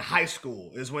in high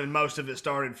school is when most of it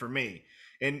started for me.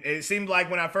 And it seemed like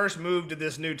when I first moved to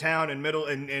this new town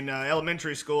in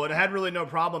elementary school, and I had really no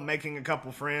problem making a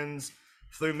couple friends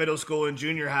through middle school and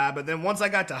junior high. But then once I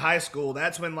got to high school,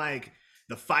 that's when like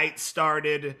the fights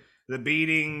started, the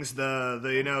beatings, the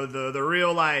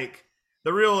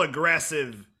real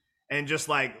aggressive and just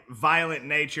like violent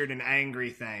natured and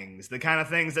angry things, the kind of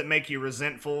things that make you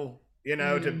resentful,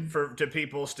 to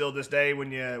people still this day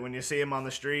when you see them on the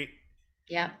street.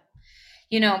 Yeah.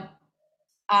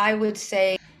 I would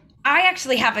say I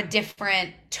actually have a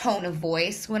different tone of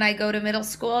voice when I go to middle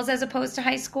schools as opposed to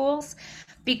high schools,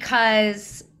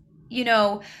 because,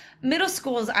 middle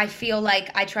schools, I feel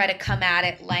like I try to come at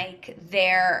it like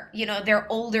their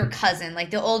older cousin, like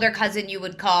the older cousin you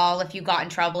would call if you got in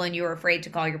trouble and you were afraid to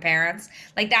call your parents.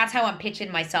 Like that's how I'm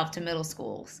pitching myself to middle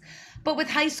schools. But with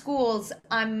high schools,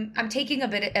 I'm taking a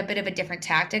bit of a different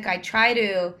tactic. I try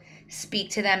to speak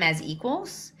to them as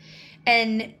equals.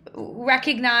 and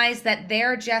recognize that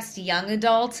they're just young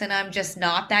adults and I'm just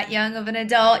not that young of an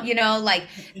adult, you know, like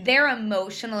their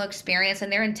emotional experience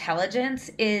and their intelligence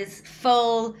is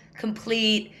full,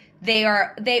 complete.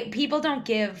 People don't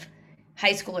give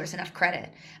high schoolers enough credit.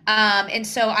 And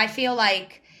so I feel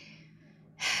like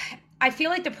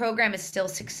the program is still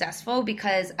successful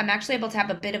because I'm actually able to have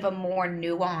a bit of a more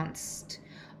nuanced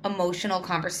emotional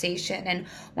conversation. And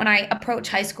when I approach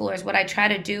high schoolers, what I try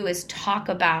to do is talk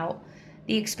about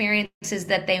the experiences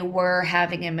that they were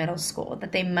having in middle school,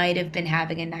 that they might have been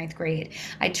having in ninth grade.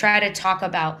 I try to talk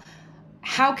about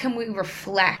how can we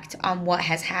reflect on what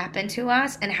has happened to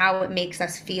us and how it makes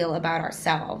us feel about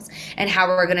ourselves and how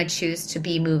we're going to choose to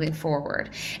be moving forward.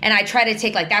 And I try to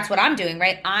take, like, that's what I'm doing,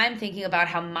 right? I'm thinking about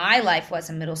how my life was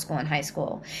in middle school and high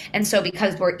school. And so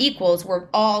because we're equals, we're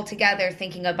all together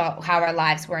thinking about how our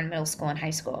lives were in middle school and high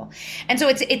school. And so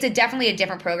it's definitely a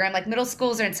different program. Like middle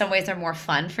schools are in some ways are more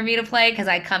fun for me to play because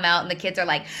I come out and the kids are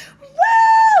like,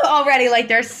 woo, already, like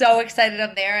they're so excited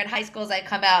up there. And high schools I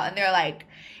come out and they're like,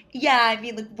 yeah, I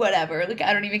mean, like, whatever. Like,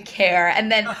 I don't even care. And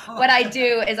then what I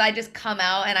do is I just come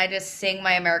out and I just sing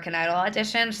my American Idol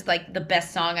audition, which is, like, the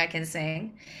best song I can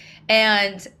sing.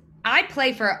 And I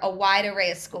play for a wide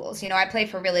array of schools. You know, I play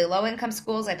for really low-income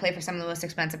schools. I play for some of the most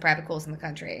expensive private schools in the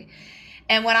country.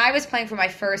 And when I was playing for my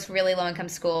first really low-income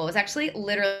school, it was actually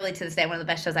literally to this day one of the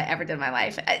best shows I ever did in my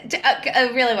life.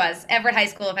 It really was. Everett High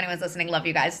School, if anyone's listening, love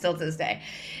you guys still to this day.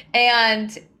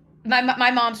 And my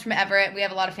mom's from Everett. We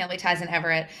have a lot of family ties in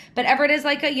Everett, but Everett is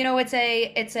like a, you know, it's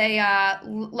a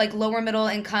like lower middle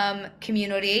income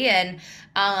community, and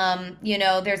you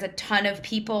know, there's a ton of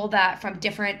people that from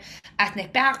different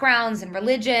ethnic backgrounds and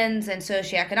religions and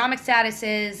socioeconomic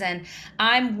statuses, and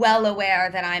I'm well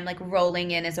aware that I'm like rolling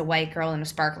in as a white girl in a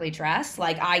sparkly dress.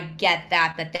 Like I get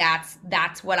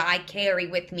that's what I carry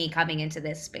with me coming into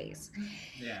this space.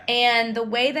 Yeah. And the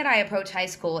way that I approach high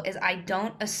school is I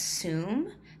don't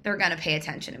assume they're going to pay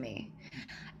attention to me.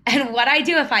 And what I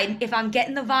do if I'm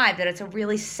getting the vibe that it's a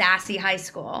really sassy high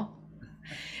school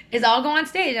is I'll go on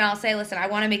stage and I'll say, listen, I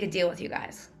want to make a deal with you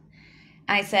guys.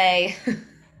 And I say,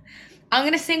 I'm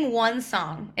going to sing one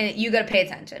song and you got to pay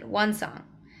attention, one song.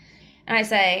 And I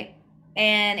say,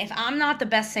 and if I'm not the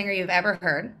best singer you've ever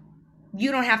heard,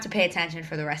 you don't have to pay attention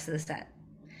for the rest of the set.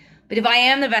 But if I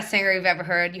am the best singer you've ever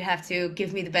heard, you have to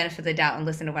give me the benefit of the doubt and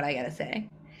listen to what I got to say.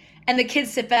 And the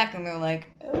kids sit back and they're like,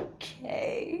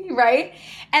 okay, right?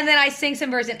 And then I sing some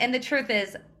version. And the truth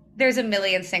is, there's a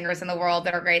million singers in the world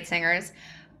that are great singers.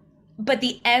 But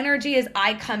the energy is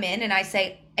I come in and I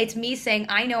say, it's me saying,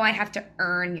 I know I have to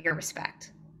earn your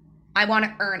respect. I want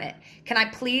to earn it. Can I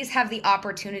please have the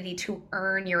opportunity to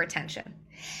earn your attention?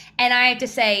 And I have to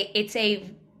say,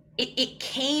 it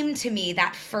came to me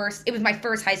it was my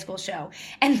first high school show.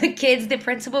 And the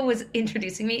principal was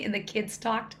introducing me and the kids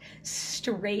talked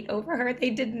straight over her. They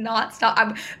did not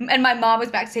stop. And my mom was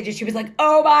backstage and she was like,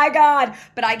 oh my God.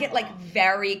 But I get like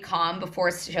very calm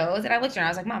before shows. And I looked at her and I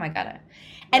was like, Mom, I got it.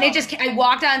 And I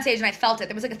walked on stage and I felt it.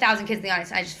 There was like 1,000 kids in the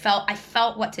audience. And I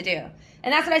felt what to do.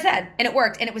 And that's what I said. And it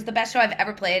worked. And it was the best show I've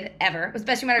ever played, ever. It was the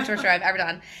best humanitarian show I've ever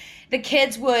done. The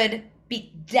kids would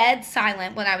be dead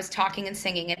silent when I was talking and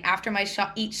singing, and after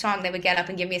each song they would get up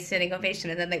and give me a standing ovation,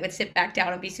 and then they would sit back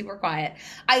down and be super quiet.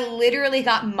 I literally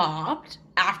got mobbed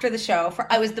after the show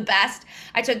I was the best.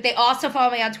 They also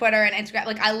follow me on Twitter and Instagram.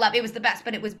 Like it was the best,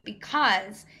 but it was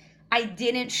because I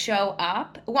didn't show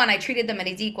up. One, I treated them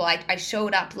as equal. I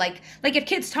showed up like if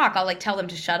kids talk, I'll like tell them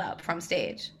to shut up from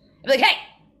stage. I'll be like, hey,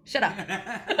 shut up.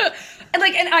 and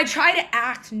I try to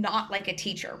act not like a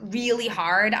teacher. Really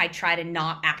hard, I try to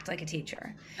not act like a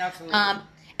teacher. Absolutely.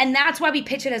 And that's why we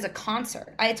pitch it as a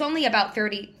concert. It's only about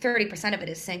 30% of it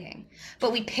is singing.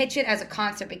 But we pitch it as a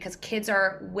concert because kids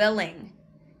are willing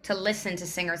to listen to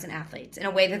singers and athletes in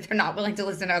a way that they're not willing to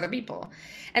listen to other people.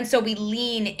 And so we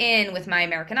lean in with my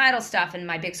American Idol stuff and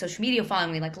my big social media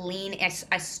following. We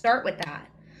I start with that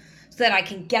so that I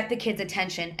can get the kids'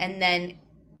 attention, and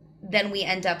then we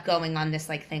end up going on this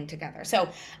like thing together. So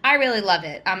I really love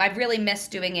it. I've really missed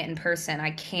doing it in person.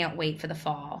 I can't wait for the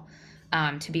fall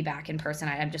to be back in person.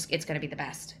 It's going to be the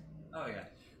best. Oh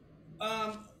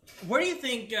yeah. Where do you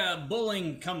think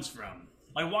bullying comes from?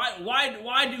 Like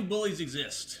why do bullies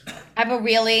exist? I have a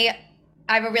really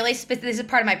this is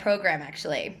part of my program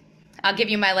actually. I'll give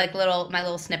you my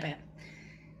little snippet.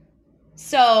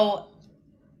 So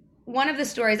one of the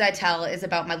stories I tell is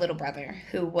about my little brother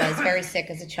who was very sick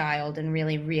as a child and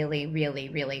really, really, really,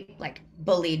 really like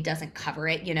bullied doesn't cover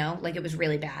it, you know, like it was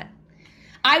really bad.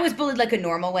 I was bullied like a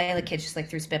normal way. Like kids just like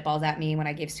threw spitballs at me when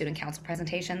I gave student council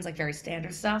presentations, like very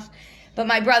standard stuff. But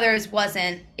my brother's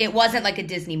wasn't like a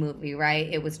Disney movie, right?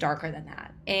 It was darker than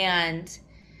that. And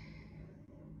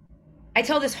I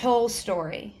tell this whole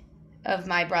story of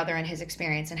my brother and his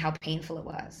experience and how painful it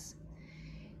was.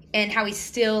 And how he's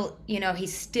still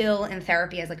in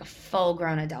therapy as like a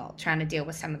full-grown adult trying to deal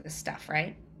with some of this stuff,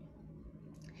 right?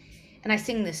 And I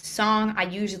sing this song. I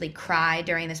usually cry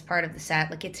during this part of the set.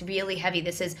 Like, it's really heavy.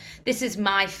 This is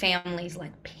my family's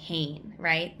like pain,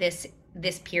 right?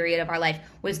 This period of our life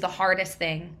was the hardest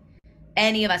thing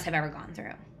any of us have ever gone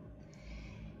through.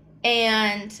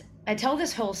 And I tell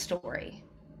this whole story,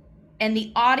 and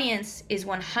the audience is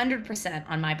 100%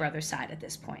 on my brother's side at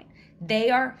this point. They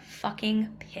are fucking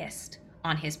pissed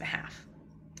on his behalf.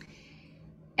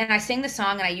 And I sing the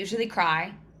song, and I usually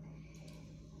cry.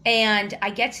 And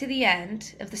I get to the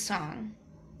end of the song,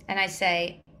 and I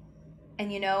say,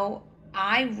 and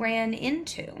I ran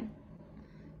into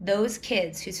those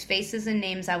kids whose faces and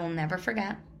names I will never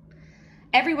forget.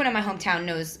 Everyone in my hometown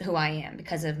knows who I am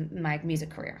because of my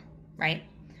music career, right?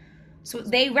 So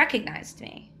they recognized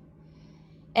me.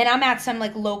 And I'm at some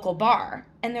like local bar,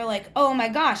 and they're like, oh my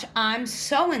gosh, I'm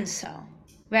so-and-so,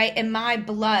 right? And my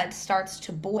blood starts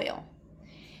to boil.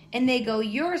 And they go,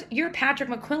 you're Patrick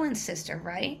McQuillan's sister,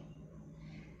 right?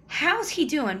 How's he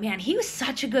doing? Man, he was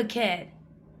such a good kid.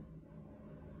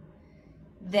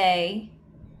 They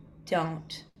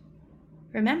don't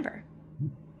remember.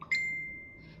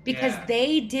 Because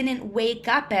they didn't wake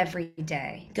up every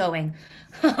day going,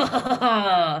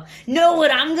 know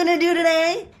what I'm going to do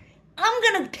today? I'm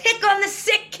going to pick on the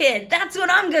sick kid. That's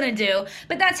what I'm going to do.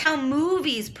 But that's how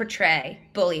movies portray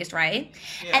bullies, right?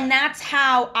 Yeah. And that's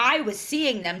how I was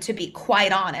seeing them, to be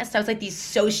quite honest. I was like, these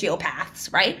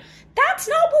sociopaths, right? That's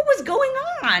not what was going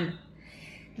on.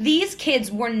 These kids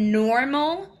were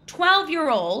normal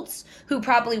 12-year-olds who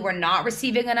probably were not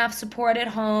receiving enough support at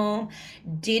home,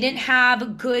 didn't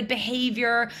have good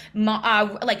behavior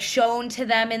like shown to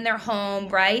them in their home,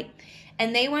 right?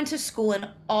 And they went to school, and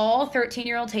all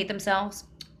 13-year-olds hate themselves.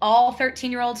 All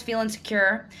 13-year-olds feel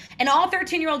insecure. And all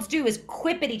 13-year-olds do is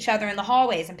quip at each other in the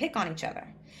hallways and pick on each other.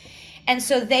 And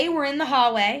so they were in the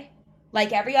hallway,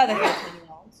 like every other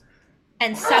 13-year-old.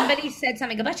 And somebody said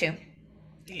something about you.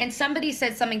 And somebody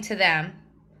said something to them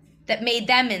that made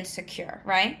them insecure,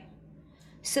 right?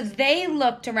 So they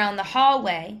looked around the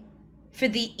hallway for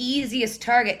the easiest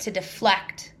target to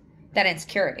deflect that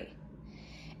insecurity.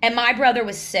 And my brother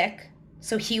was sick,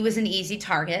 so he was an easy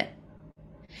target.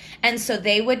 And so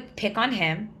they would pick on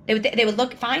him. They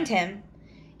would find him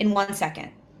in 1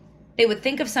 second. They would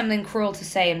think of something cruel to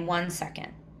say in 1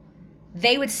 second.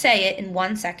 They would say it in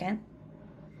 1 second.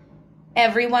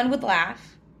 Everyone would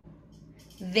laugh.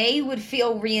 They would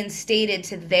feel reinstated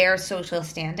to their social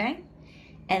standing,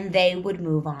 and they would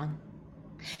move on.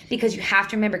 Because you have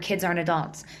to remember, kids aren't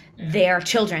adults. They're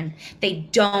children. They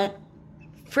don't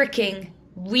freaking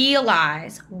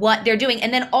realize what they're doing.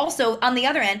 And then also, on the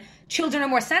other end, children are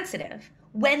more sensitive.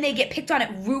 When they get picked on,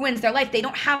 it ruins their life. They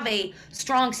don't have a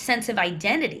strong sense of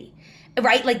identity,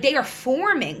 right? Like, they are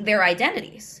forming their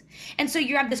identities. And so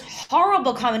you have this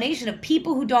horrible combination of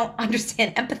people who don't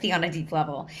understand empathy on a deep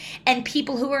level and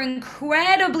people who are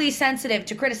incredibly sensitive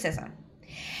to criticism.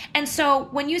 And so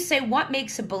when you say what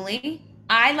makes a bully,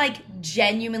 I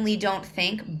genuinely don't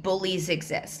think bullies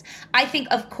exist. I think,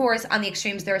 of course, on the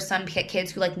extremes, there are some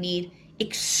kids who need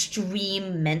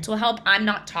extreme mental help. I'm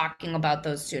not talking about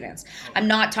those students. I'm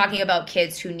not talking about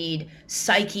kids who need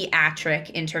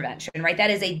psychiatric intervention, right? That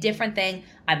is a different thing.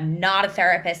 I'm not a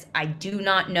therapist. I do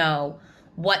not know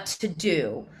what to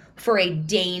do for a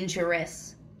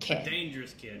dangerous kid. A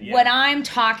dangerous kid, yeah. What I'm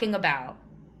talking about,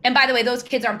 and by the way, those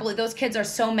kids aren't bullied. Those kids are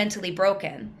so mentally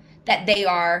broken that they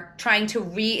are trying to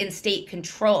reinstate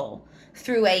control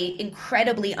through a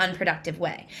incredibly unproductive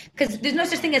way. Because there's no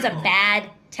such thing as a bad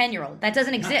 10-year-old. That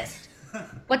doesn't exist.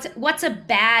 What's a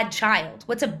bad child?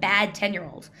 What's a bad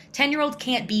 10-year-old? 10-year-olds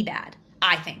can't be bad,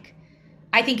 I think.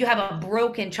 I think you have a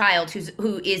broken child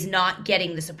who is not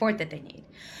getting the support that they need.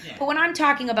 Yeah. But what I'm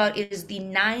talking about is the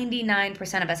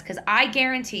 99% of us, because I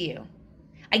guarantee it.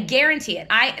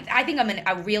 I think I'm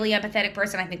a really empathetic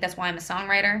person. I think that's why I'm a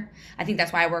songwriter. I think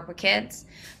that's why I work with kids.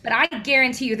 But I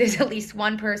guarantee you there's at least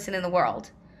one person in the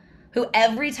world who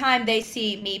every time they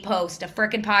see me post a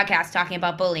frickin' podcast talking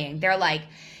about bullying, they're like,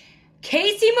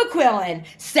 Casey McQuillan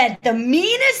said the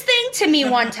meanest thing to me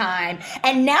one time,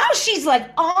 and now she's on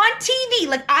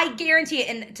TV. I guarantee it.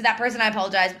 And to that person, I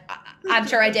apologize. I'm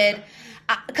sure I did.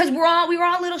 Because we were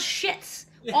all little shits.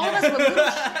 All of us were little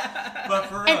shits. But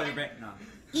for real, you're no.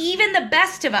 Even the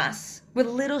best of us were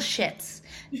little shits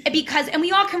Because, and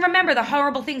we all can remember the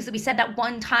horrible things that we said that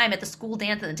one time at the school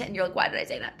dance and you're like, why did I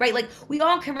say that? Right? Like, we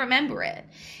all can remember it.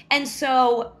 And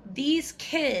so these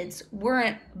kids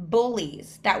weren't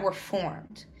bullies that were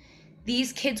formed.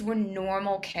 These kids were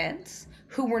normal kids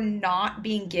who were not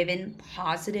being given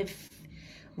positive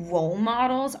role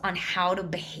models on how to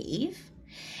behave.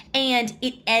 And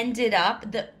it ended up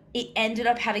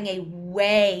having a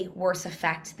way worse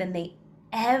effect than they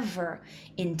ever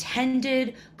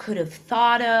intended, could have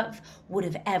thought of, would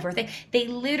have ever. They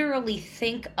literally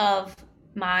think of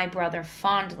my brother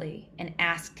fondly and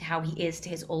ask how he is to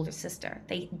his older sister.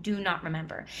 They do not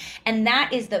remember. And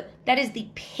that is the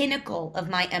pinnacle of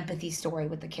my empathy story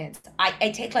with the kids.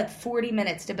 I take like 40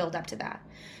 minutes to build up to that.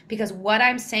 Because what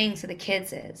I'm saying to the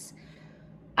kids is,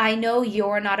 I know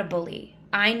you're not a bully.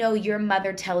 I know your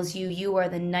mother tells you you are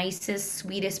the nicest,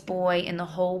 sweetest boy in the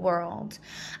whole world.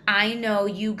 I know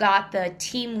you got the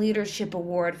team leadership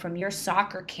award from your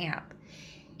soccer camp.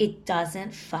 It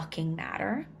doesn't fucking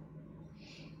matter.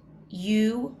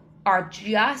 You are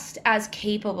just as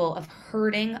capable of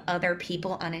hurting other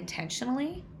people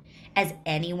unintentionally as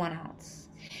anyone else.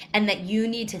 And that you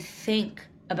need to think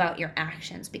about your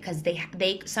actions, because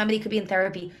somebody could be in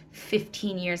therapy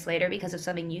 15 years later because of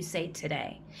something you say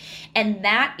today. And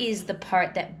that is the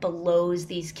part that blows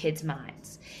these kids'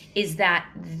 minds, is that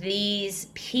these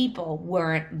people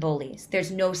weren't bullies. There's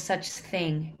no such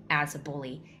thing as a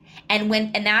bully. And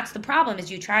that's the problem, is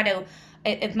you try to,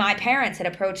 if my parents had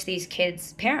approached these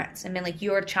kids' parents and been like,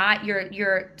 your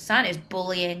son is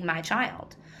bullying my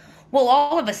child. Well,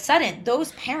 all of a sudden,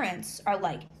 those parents are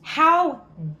like, how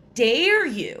dare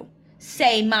you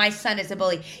say my son is a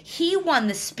bully? He won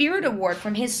the Spirit Award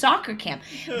from his soccer camp.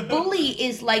 Bully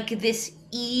is like this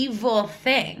evil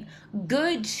thing.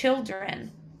 Good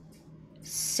children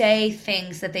say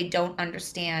things that they don't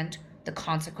understand the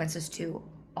consequences to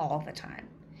all the time.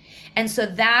 And so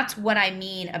that's what I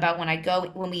mean about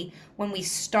when we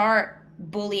start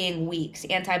bullying weeks,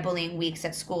 anti-bullying weeks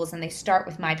at schools, and they start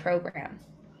with my program.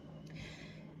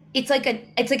 It's like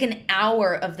an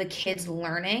hour of the kids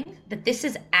learning that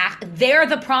they're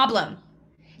the problem.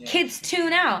 Yeah. Kids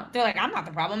tune out. They're like, I'm not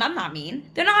the problem. I'm not mean.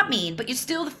 They're not mean, but you're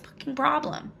still the fucking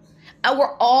problem.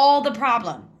 We're all the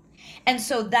problem. And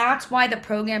so that's why the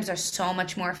programs are so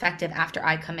much more effective after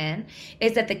I come in,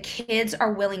 is that the kids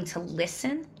are willing to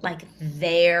listen like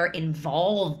they're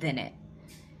involved in it.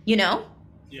 You know?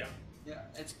 Yeah. Yeah.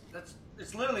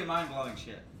 It's literally mind-blowing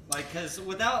shit. Like, because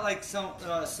without, like,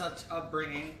 such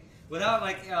upbringing, without,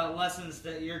 like, lessons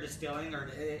that you're distilling, or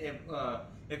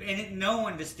if no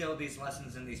one distilled these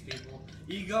lessons in these people,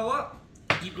 you grow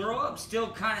up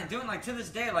still kind of doing, like, to this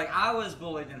day, like, I was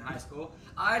bullied in high school.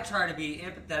 I try to be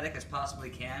empathetic as possibly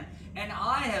can, and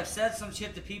I have said some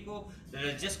shit to people that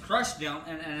have just crushed them,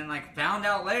 and like, found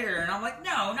out later, and I'm like,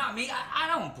 no, not me, I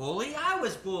don't bully, I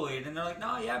was bullied, and they're like,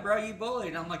 no, yeah, bro, you bullied,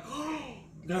 and I'm like, oh,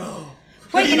 no.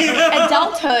 Right,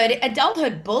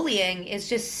 adulthood bullying is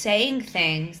just saying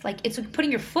things, like, it's like putting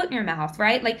your foot in your mouth,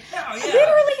 right? Like,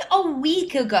 literally a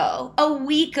week ago,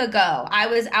 I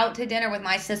was out to dinner with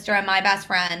my sister and my best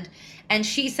friend, and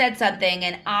she said something,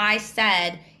 and I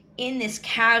said, in this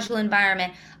casual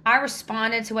environment, I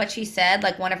responded to what she said,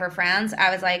 like one of her friends. I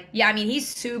was like, yeah, I mean, he's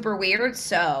super weird,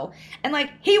 so. And,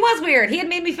 like, he was weird. He had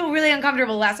made me feel really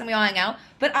uncomfortable last time we all hung out,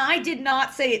 but I did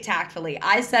not say it tactfully.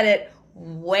 I said it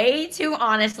way too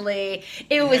honestly.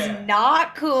 It was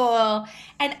not cool.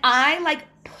 And I, like,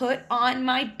 put on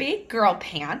my big girl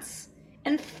pants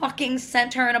and fucking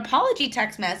sent her an apology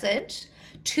text message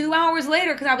 2 hours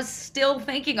later because I was still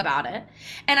thinking about it.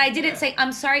 And I didn't say,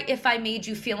 I'm sorry if I made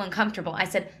you feel uncomfortable. I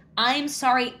said, I'm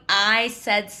sorry I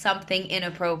said something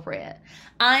inappropriate.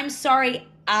 I'm sorry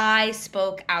I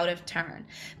spoke out of turn.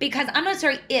 Because I'm not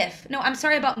sorry I'm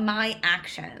sorry about my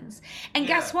actions. And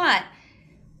guess what?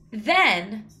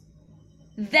 Then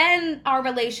our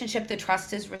relationship, the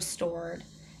trust is restored.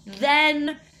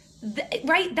 Then,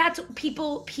 right? That's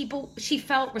people, she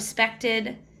felt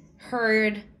respected,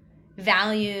 heard,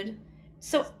 valued.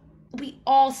 So we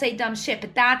all say dumb shit,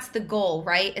 but that's the goal,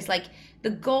 right? It's like,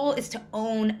 the goal is to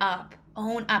own up.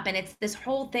 And it's this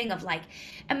whole thing of, like,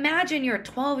 imagine you're a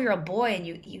 12-year-old boy and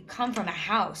you come from a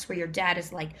house where your dad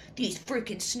is like, these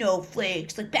freaking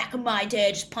snowflakes, like, back in my day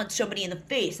I just punched somebody in the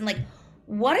face. And, like,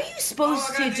 what are you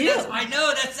supposed to do? I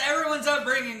know, that's everyone's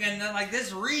upbringing in, like,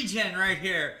 this region right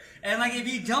here. And, like,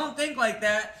 if you don't think like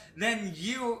that, then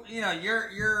you're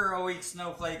a weak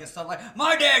snowflake and stuff like,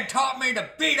 my dad taught me to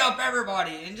beat up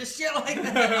everybody and just shit like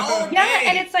that all day. Yeah,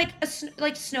 and it's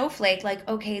like snowflake, like,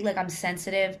 okay, like, I'm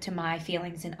sensitive to my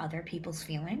feelings and other people's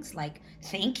feelings. Like,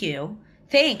 thank you.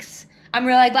 thanks. I'm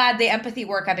really glad the empathy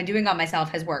work I've been doing on myself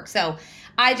has worked. So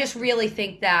I just really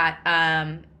think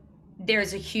that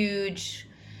there's a huge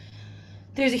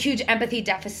empathy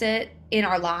deficit in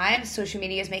our lives. Social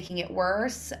media is making it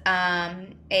worse.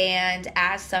 And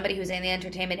as somebody who's in the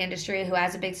entertainment industry, who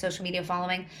has a big social media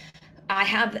following, I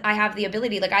have the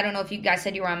ability, like, I don't know if you guys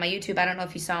said you were on my YouTube. I don't know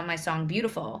if you saw my song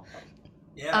Beautiful.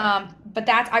 Yeah. But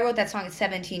I wrote that song at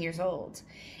 17 years old.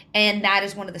 And that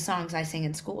is one of the songs I sing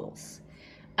in schools.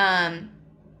 And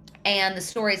the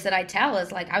stories that I tell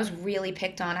is like, I was really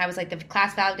picked on. I was like the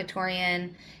class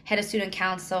valedictorian, head of student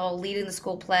council, leading the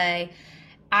school play.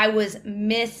 I was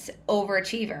Miss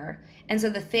Overachiever. And so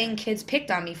the thing kids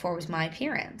picked on me for was my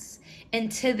appearance.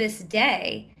 And to this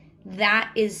day,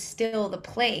 that is still the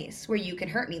place where you can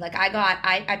hurt me. Like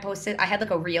I posted, I had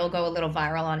like a reel go a little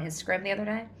viral on Instagram the other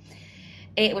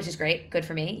day, which is great. Good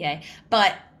for me. Yay.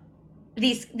 But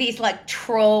these like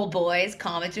troll boys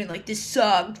commenting like, this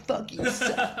song fucking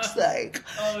sucks. Like,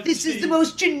 this is the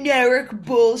most generic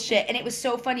bullshit. And it was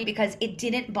so funny because it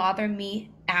didn't bother me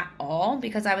at all,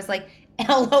 because I was like,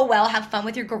 LOL, have fun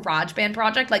with your GarageBand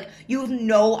project. Like, you have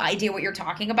no idea what you're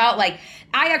talking about. Like,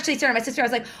 I actually said to my sister, I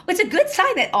was like, well, it's a good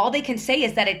sign that all they can say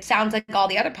is that it sounds like all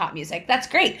the other pop music. That's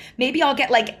great. Maybe I'll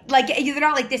get like they're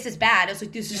not like, this is bad. I was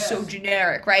like, this is so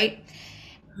generic, right?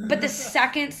 But the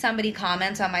second somebody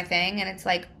comments on my thing and it's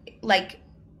like,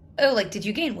 oh, like, did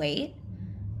you gain weight?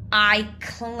 I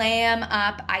clam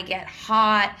up. I get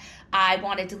hot. I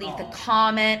want to delete the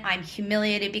comment. I'm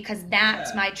humiliated, because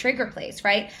that's my trigger place,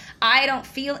 right? I don't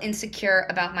feel insecure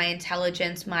about my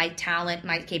intelligence, my talent,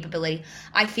 my capability.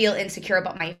 I feel insecure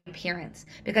about my appearance,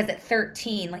 because at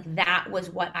 13, like, that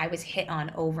was what I was hit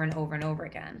on over and over and over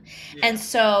again. Yeah. And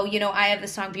so, you know, I have the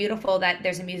song Beautiful that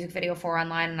there's a music video for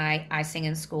online, and I sing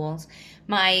in schools.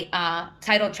 My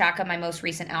title track of my most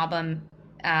recent album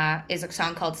is a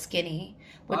song called Skinny,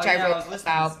 which I wrote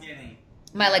about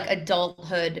my like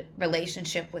adulthood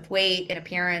relationship with weight and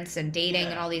appearance and dating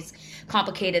and all these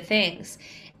complicated things.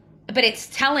 But it's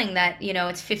telling that, you know,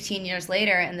 it's 15 years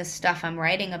later and the stuff I'm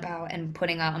writing about and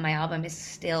putting out on my album is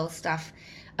still stuff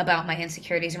about my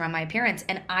insecurities around my appearance.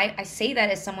 And I say that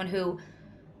as someone who,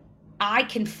 I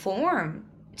conform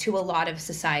to a lot of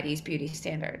society's beauty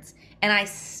standards. And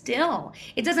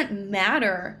it doesn't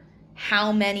matter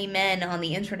how many men on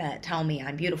the internet tell me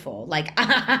I'm beautiful. Like,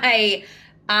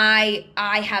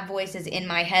 I have voices in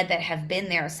my head that have been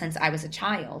there since I was a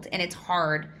child, and it's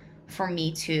hard for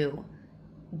me to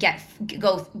get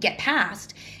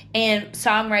past. And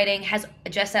songwriting has,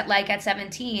 just at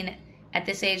 17, at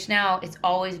this age now, it's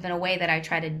always been a way that I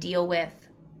try to deal with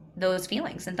those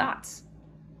feelings and thoughts.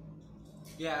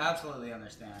 Yeah, absolutely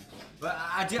understand. But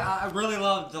I really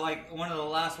loved one of the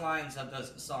last lines of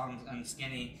the song on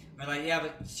Skinny. We're like, yeah,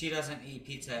 but she doesn't eat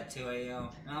pizza at 2 a.m.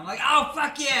 And I'm like, oh,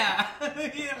 fuck yeah.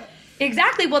 Yeah.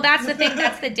 Exactly. Well, that's the thing.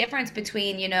 That's the difference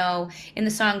between, you know, in the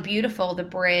song Beautiful, the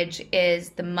bridge is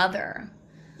the mother.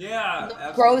 Yeah.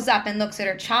 Absolutely. Grows up and looks at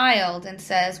her child and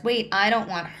says, wait, I don't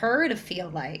want her to feel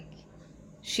like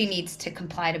she needs to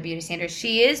comply to beauty standards.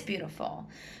 She is beautiful.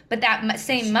 But that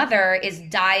same mother is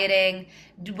dieting,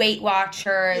 Weight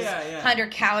Watchers,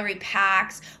 100-calorie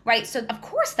packs, right? So, of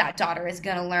course, that daughter is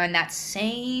going to learn that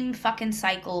same fucking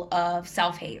cycle of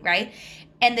self-hate, right?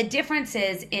 And the difference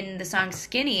is in the song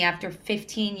Skinny, after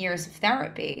 15 years of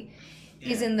therapy,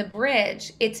 is in the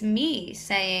bridge, it's me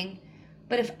saying,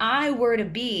 but if I were to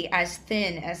be as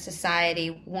thin as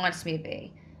society wants me to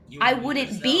be, I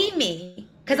wouldn't be me,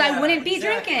 because I wouldn't be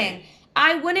drinking.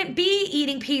 I wouldn't be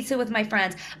eating pizza with my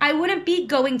friends. I wouldn't be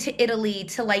going to Italy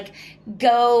to like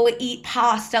go eat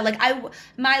pasta. Like I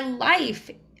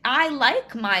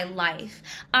like my life.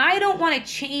 I don't want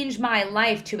to change my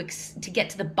life to get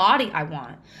to the body I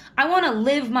want. I want to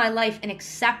live my life and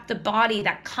accept the body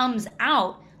that comes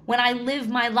out when I live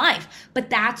my life. But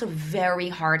that's a very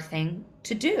hard thing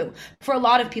to do for a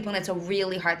lot of people, and it's a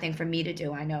really hard thing for me to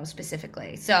do, I know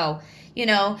specifically. So, you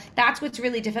know, that's what's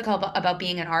really difficult about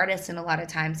being an artist, and a lot of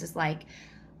times is like,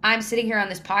 I'm sitting here on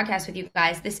this podcast with you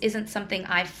guys, this isn't something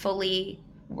I fully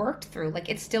worked through. Like,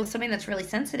 it's still something that's really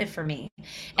sensitive for me.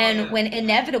 And when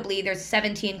inevitably there's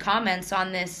 17 comments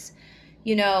on this,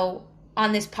 you know,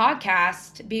 on this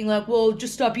podcast being like, well,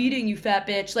 just stop eating, you fat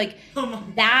bitch, like,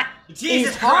 that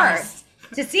is hard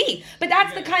to see. But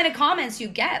that's the kind of comments you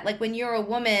get, like, when you're a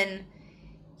woman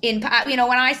in, you know,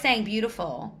 when I sang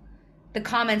Beautiful, the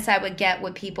comments I would get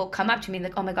would people come up to me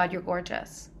like, oh my God, you're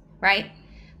gorgeous, right?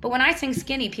 But when I sing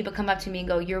Skinny, people come up to me and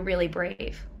go, you're really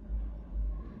brave.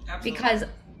 Absolutely. Because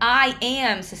I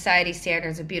am society's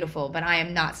standards of beautiful, but I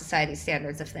am not society's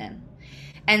standards of thin.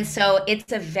 And so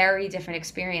it's a very different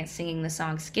experience singing the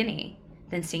song Skinny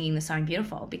than singing the song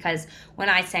Beautiful, because when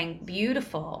I sang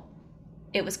Beautiful,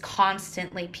 it was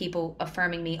constantly people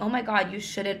affirming me, oh my God, you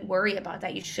shouldn't worry about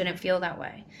that. You shouldn't feel that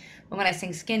way. But when I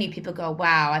sing Skinny, people go,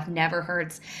 wow, I've never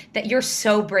heard that. You're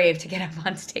so brave to get up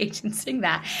on stage and sing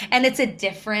that. And it's a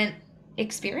different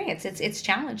experience. It's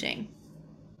challenging.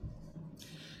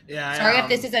 Yeah. Sorry if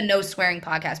this is a no swearing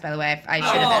podcast, by the way. I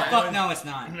should have been. Fuck no, it's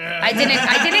not. I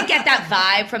didn't get that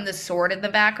vibe from the sword in the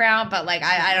background, but like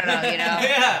I don't know, you know.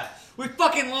 Yeah, we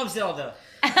fucking love Zelda.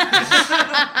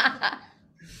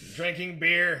 Drinking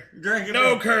beer. Drinking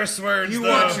no beer. curse words. You though.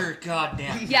 watch your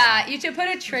goddamn. Yeah, you should put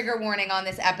a trigger warning on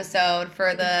this episode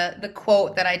for the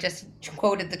quote that I just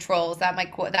quoted the trolls. That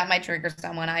might trigger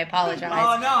someone. I apologize.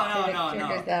 Oh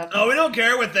no. Oh, we don't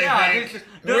care what they think.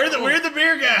 We're the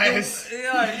beer guys.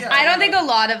 Yeah. I don't think a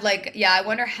lot of I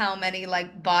wonder how many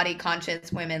body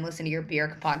conscious women listen to your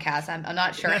beer podcast. I'm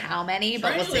not sure how many,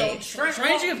 but we'll see.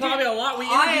 Strangely, probably a lot.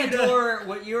 I adore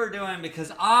what you're doing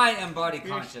because I am body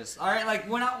conscious. All right, like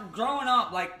when I'm growing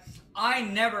up, like I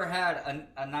never had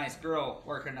a nice girl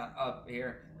working up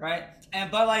here, right?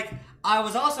 But like I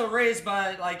was also raised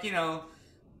by the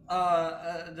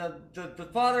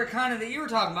father kind of that you were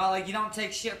talking about, like you don't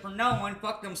take shit from no one,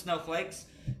 fuck them snowflakes.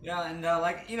 Yeah, and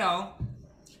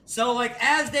so like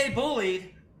as they bullied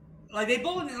me,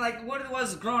 like what it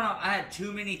was growing up, I had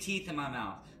too many teeth in my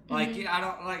mouth. Like I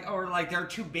don't like, or like they're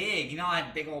too big. I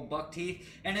had big old buck teeth,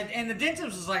 and the dentist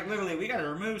was like, literally, we got to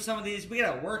remove some of these. We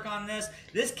got to work on this.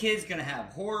 This kid's gonna have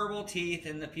horrible teeth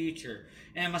in the future.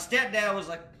 And my stepdad was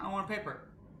like, I want a paper.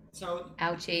 So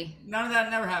ouchie. None of that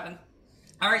never happened.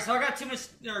 All right, so I got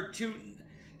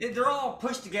they're all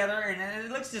pushed together, and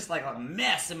it looks just like a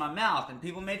mess in my mouth, and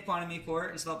people made fun of me for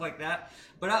it and stuff like that.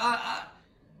 But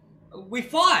we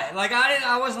fought. Like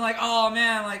I wasn't like, oh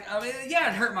man,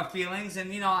 it hurt my feelings,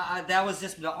 and that was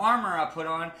just the armor I put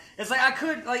on. It's like I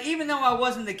could, even though I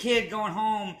wasn't the kid going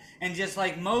home and just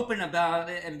moping about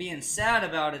it and being sad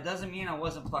about it, doesn't mean I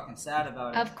wasn't fucking sad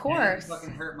about it. Of course, and it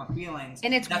fucking hurt my feelings,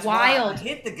 and it's That's wild. Why I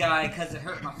hit the guy because it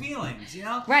hurt my feelings,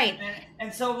 Right.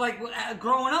 And so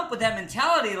growing up with that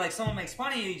mentality, someone makes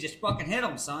fun of you, you just fucking hit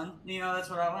them, son. That's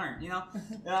what I learned.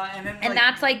 And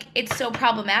that's it's so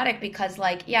problematic because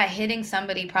hitting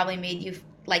somebody probably made you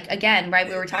again, right?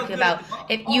 We were talking about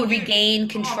if you regain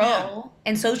control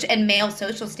and male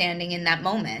social standing in that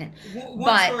moment.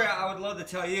 One story I would love to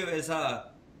tell you is I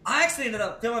actually ended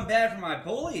up feeling bad for my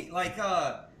bully.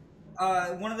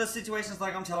 One of those situations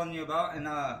I'm telling you about, and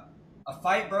a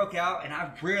fight broke out, and I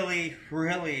really,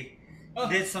 really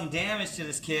did some damage to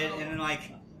this kid, and then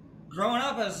growing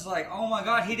up, I was just like, oh my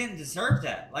God, he didn't deserve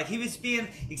that. He was being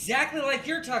exactly like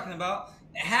you're talking about.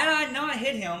 Had I not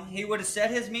hit him, he would have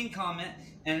said his mean comment,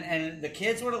 and the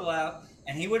kids would have laughed,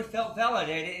 and he would have felt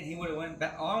validated, and he would have went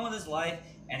back on with his life,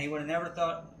 and he would have never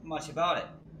thought much about it.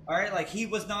 All right, he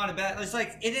was not a bad. It's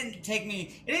it didn't take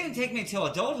me until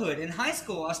adulthood. In high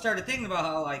school, I started thinking about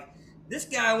how this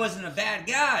guy wasn't a bad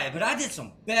guy, but I did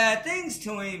some bad things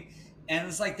to him, and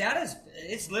it's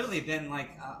it's literally been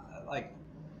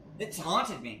it's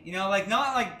haunted me.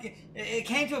 It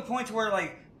came to a point to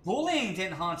where bullying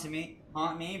didn't haunt me,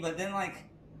 but then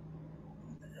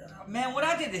man, what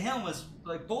I did to him was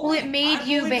bullying. Well, it made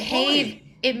you behave.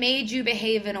 It made you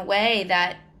behave in a way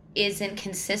that isn't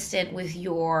consistent with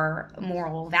your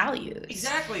moral values.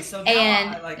 Exactly. So now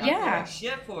I feel like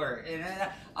shit for it, and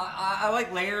I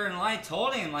later in life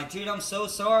told him dude, I'm so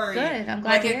sorry. Good. I'm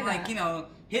glad to hear that.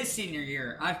 His senior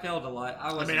year, I failed a lot.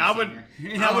 I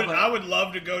would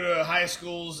love to go to high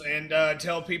schools and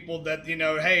tell people that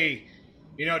hey,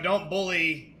 don't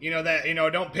bully,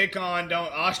 don't pick on,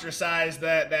 don't ostracize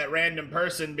that random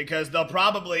person because they'll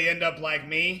probably end up like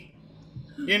me.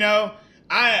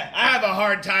 I have a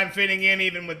hard time fitting in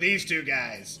even with these two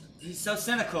guys. He's so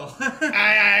cynical.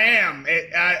 I am.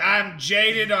 I'm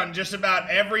jaded on just about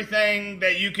everything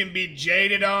that you can be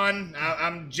jaded on.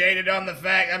 I'm jaded on the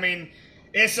fact,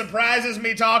 it surprises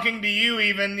me talking to you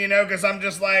even, because I'm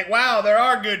just like, wow, there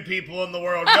are good people in the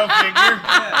world. Go figure.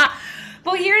 Yeah.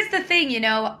 Well, here's the thing,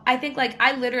 I think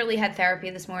I literally had therapy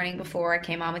this morning before I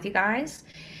came on with you guys.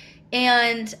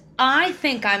 And I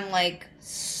think I'm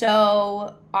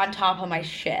so on top of my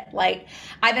shit.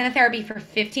 I've been in therapy for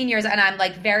 15 years and I'm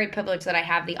very privileged that I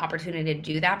have the opportunity to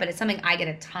do that, but it's something I get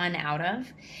a ton out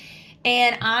of.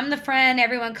 And I'm the friend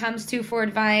everyone comes to for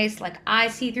advice. I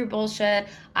see through bullshit.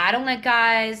 I don't let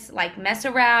guys mess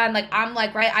around. I'm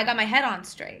right, I got my head on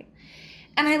straight.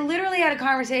 And I literally had a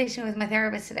conversation with my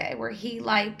therapist today where he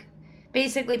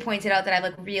basically pointed out that I have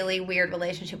like really weird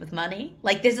relationship with money.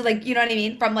 Like this is like, you know what I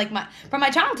mean? From my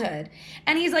childhood.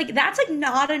 And he's like, that's like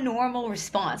not a normal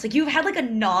response. Like you've had like a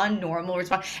non-normal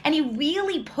response. And he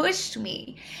really pushed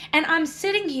me. And I'm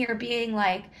sitting here being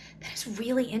like, that's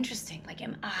really interesting. Like,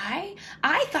 I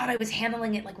thought I was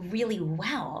handling it like really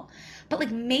well, but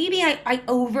like maybe I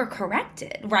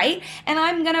overcorrected, right? And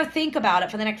I'm gonna think about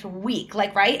it for the next week,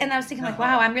 like, right? And I was thinking like,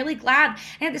 wow, I'm really glad.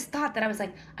 I had this thought that I was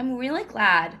like, I'm really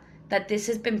glad that this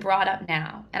has been brought up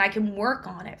now and I can work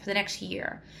on it for the next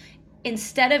year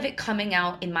instead of it coming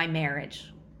out in my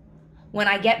marriage. When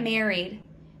I get married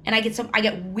and I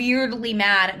get weirdly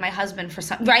mad at my husband for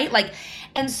something, right? Like,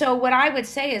 and so what I would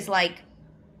say is like,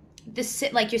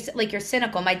 you're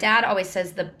cynical. My dad always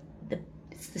says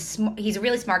he's a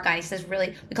really smart guy. He says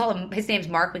his name's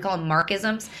Mark. We call him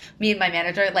Markisms. Me and my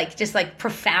manager, like just like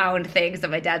profound things that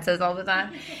my dad says all the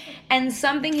time. And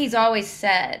something he's always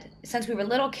said since we were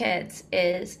little kids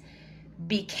is,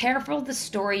 be careful the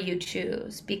story you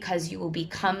choose because you will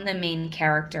become the main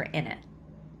character in it.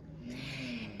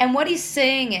 And what he's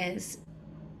saying is,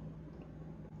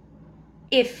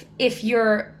 if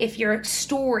your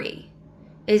story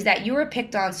is that you were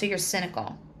picked on, so you're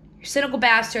cynical. You're a cynical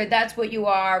bastard, that's what you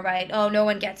are, right? Oh, no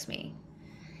one gets me.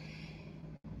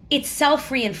 It's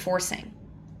self-reinforcing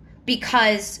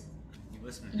because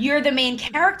you're the main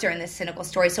character in this cynical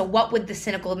story, so what would the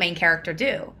cynical main character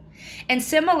do? And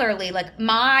similarly, like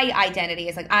my identity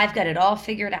is like, I've got it all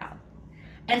figured out.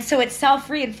 And so it's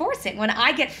self-reinforcing. When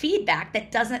I get feedback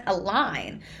that doesn't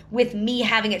align with me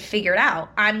having it figured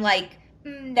out, I'm like,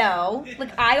 no,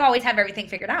 like I always have everything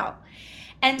figured out.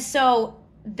 And so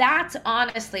that's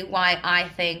honestly why I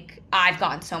think I've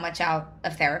gotten so much out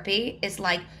of therapy is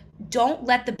like, don't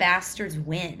let the bastards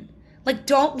win. Like,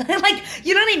 don't, like,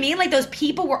 you know what I mean? Like, those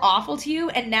people were awful to you,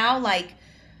 and now, like,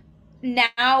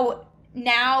 now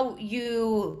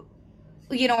you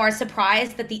know, are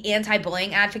surprised that the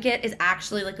anti-bullying advocate is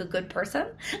actually, like, a good person.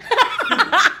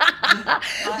 I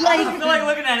feel like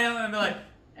looking at him and be like,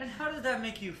 and how does that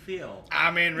make you feel? I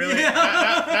mean, really,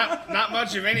 not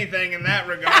much of anything in that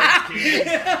regard, Keith.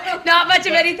 Not much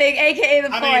of anything, a.k.a. the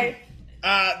point.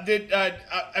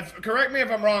 Correct me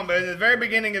if I'm wrong, but at the very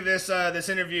beginning of this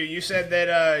interview, you said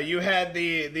that you had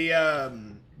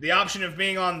the option of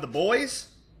being on The Boys.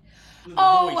 The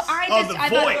Voice. The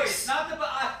Voice.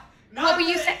 What were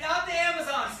you saying? Not the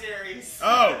Amazon series.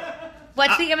 Oh.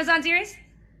 What's the Amazon series?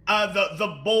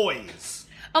 The Boys.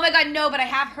 Oh my God, no, but I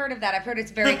have heard of that. I've heard it's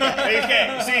very good.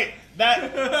 Okay, see,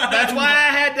 that's why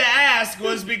I had to ask,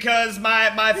 was because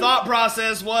my thought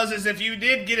process was if you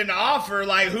did get an offer,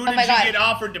 like who did you get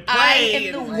offered to play? I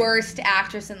am the worst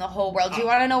actress in the whole world. Do you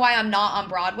want to know why I'm not on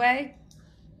Broadway?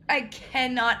 I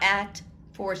cannot act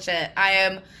for shit.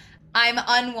 I'm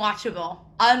unwatchable.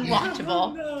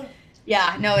 Unwatchable. No.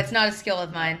 Yeah, no, it's not a skill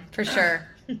of mine, for sure.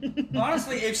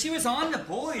 Honestly, if she was on The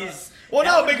Boys, well,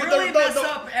 no, because really mess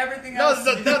up everything else.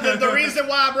 The reason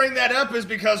why I bring that up is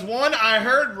because one, I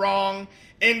heard wrong,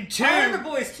 and two, I heard The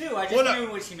Boys too. I just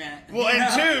knew what she meant. Well,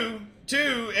 and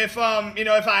two, if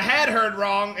if I had heard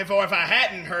wrong, if I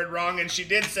hadn't heard wrong, and she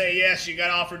did say yes, she got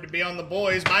offered to be on The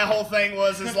Boys, my whole thing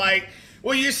is like,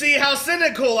 well, you see how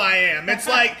cynical I am. It's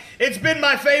like it's been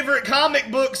my favorite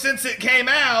comic book since it came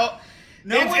out.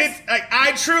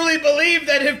 I truly believe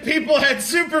that if people had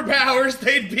superpowers,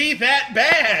 they'd be that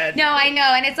bad. No, I know,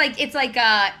 and it's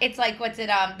like what's it?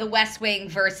 The West Wing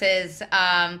versus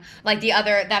like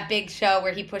that big show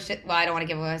where he pushed it. Well, I don't want to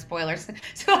give away spoilers,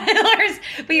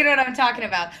 but you know what I'm talking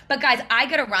about. But guys, I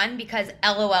gotta run because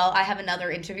LOL, I have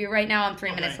another interview right now. I'm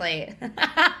 3 minutes late.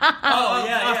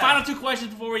 Final two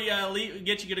questions before we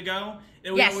get you to go.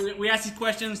 Yes. We ask these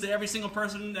questions to every single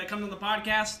person that comes on the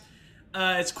podcast.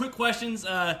 It's quick questions.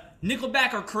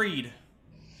 Nickelback or Creed?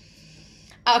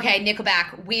 Okay,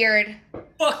 Nickelback. Weird.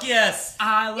 Fuck yes.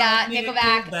 I love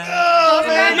Nickelback. Oh,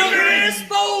 man, look at this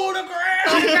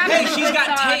photograph. Hey, she's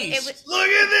got taste. Look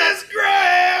at this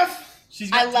graph.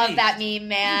 I love that meme,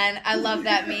 man. I love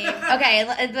that meme. Okay,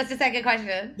 what's the second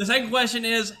question? The second question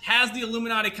is, has the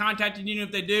Illuminati contacted you? And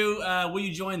if they do, will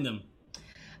you join them?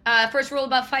 First rule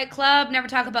about Fight Club, never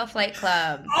talk about Fight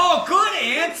Club. Oh, good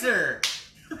answer.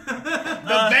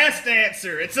 The best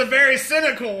answer. It's a very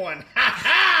cynical one.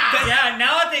 Yeah,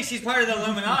 now I think she's part of the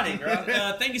Illuminati, bro.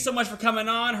 Thank you so much for coming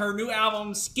on. Her new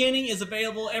album, Skinny, is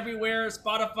available everywhere.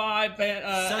 Spotify,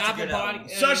 Apple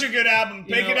Podcast. Such a good album.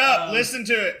 Pick it up. Listen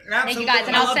to it. Thank you guys,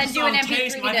 and I'll send you an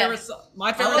MP3.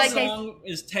 My favorite song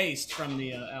is Taste from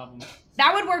the album.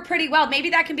 That would work pretty well. Maybe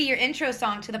that can be your intro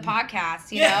song to the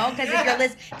podcast, you know? Because if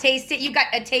you're taste it, you've got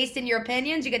a taste in your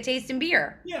opinions, you got taste in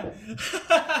beer. Yeah.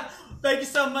 Thank you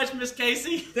so much, Miss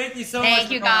Casey. Thank you so much.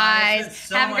 Thank you for calling. It's guys. been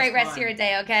so Have a much great rest of fun. your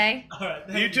day, okay? All right,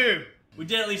 You too. We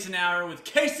did at least an hour with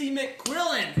Casey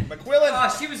McQuillan. McQuillan.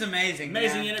 Oh, she was amazing.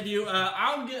 Amazing man. interview.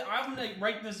 I'm gonna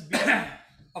rate this beer.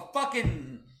 A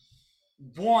fucking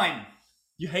 1.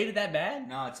 You hated that bad?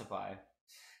 No, it's a 5.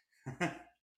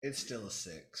 It's still a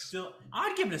 6. Still,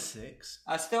 I'd give it a 6.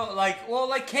 I still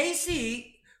like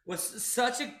Casey was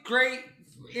such a great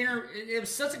it was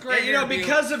such a great interview.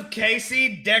 because of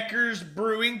Casey Decker's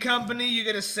Brewing Company, you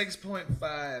get a 6.5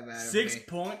 out of me.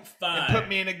 6.5. It put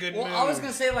me in a good Well, mood. I was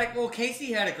gonna say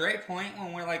Casey had a great point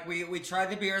when we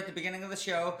tried the beer at the beginning of the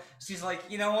show. She's like,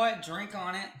 you know what, drink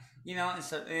on it,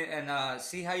 and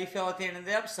see how you feel at the end of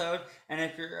the episode, and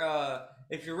if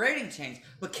your rating changed.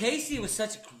 But Casey was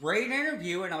such a great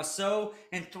interview, and I was so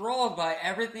enthralled by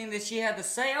everything that she had to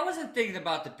say. I wasn't thinking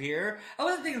about the beer. I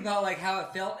wasn't thinking about how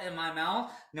it felt in my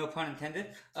mouth, no pun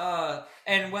intended,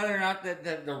 and whether or not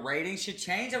the rating should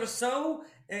change. I was so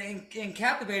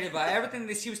captivated by everything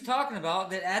that she was talking about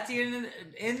that at the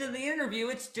end of the interview,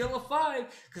 it's still a 5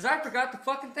 because I forgot to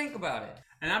fucking think about it.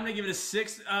 And I'm gonna give it a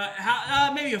 6.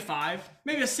 Maybe a 5.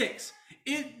 Maybe a 6.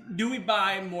 Do we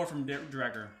buy more from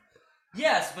Drecker?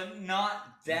 Yes, but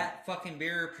not that fucking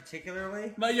beer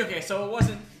particularly. But okay, so it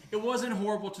wasn't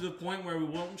horrible to the point where we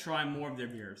won't try more of their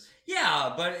beers.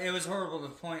 Yeah, but it was horrible to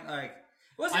the point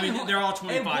they're all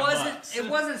 $25 bucks. It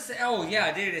wasn't. Oh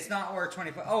yeah, dude, it's not worth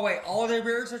 25. Oh wait, all their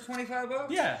beers are $25?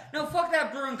 Yeah. No, fuck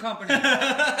that brewing company.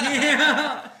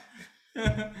 Yeah.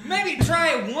 Maybe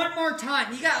try it one more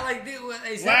time. You got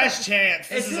Last chance.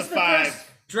 This is a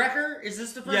 5. Drecker? Is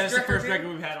this the first? Yeah, it's the first beer? Drecker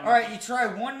we've had on. All right, you try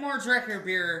one more Drecker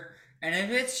beer. And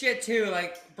if it's shit too,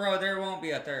 bro, there won't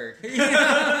be a third.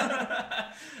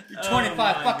 $25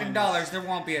 fucking dollars, there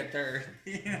won't be a third.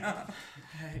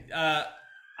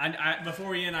 Before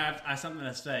we end, I have something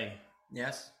to say.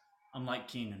 Yes. I'm like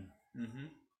Keenan. Mm-hmm.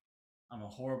 I'm a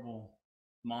horrible,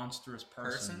 monstrous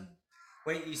person.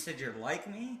 Wait, you said you're like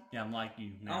me? Yeah, I'm like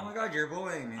you now. Oh my god, you're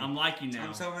bullying me. I'm like you now.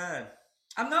 I'm so mad.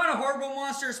 I'm not a horrible,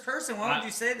 monstrous person. Why would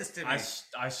you say this to me?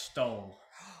 I stole.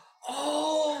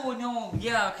 Oh no!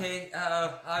 Yeah, okay.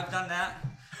 I've done that.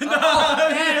 Man,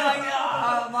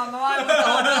 my mind.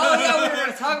 Oh yeah, we were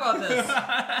gonna talk about this.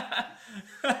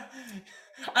 I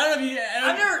don't know if you.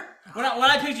 When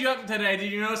I picked you up today,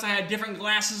 did you notice I had different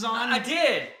glasses on? I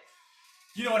did.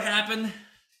 You know what happened?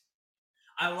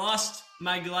 I lost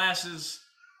my glasses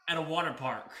at a water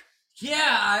park.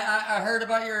 Yeah, I heard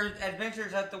about your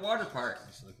adventures at the water park.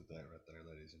 Just look at that right there,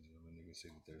 ladies and gentlemen. You can see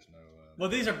that there's no. Well,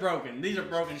 these are broken. These are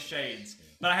broken shades.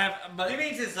 But I have. But it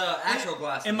means it's actual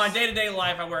glasses. In my day-to-day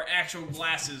life, I wear actual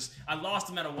glasses. I lost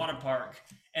them at a water park,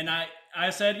 and I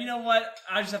said, you know what?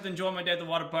 I just have to enjoy my day at the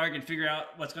water park and figure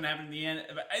out what's going to happen in the end.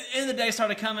 But end of the day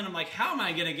started coming. I'm like, how am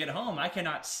I going to get home? I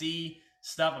cannot see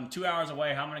stuff. I'm 2 hours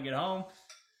away. How am I going to get home?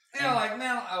 You know,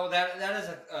 that is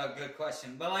a good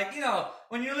question. But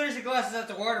when you lose your glasses at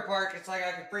the water park, it's like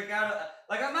I can freak out.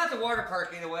 I'm at the water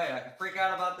park either way. I can freak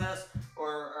out about this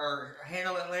or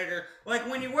handle it later.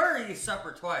 When you worry, you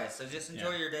suffer twice. So just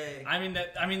enjoy your day.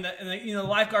 The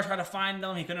lifeguard tried to find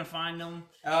them. He couldn't find them.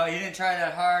 Oh, he didn't try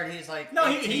that hard. He's like, no,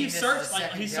 he searched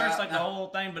the whole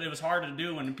thing, but it was hard to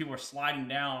do when people were sliding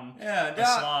down the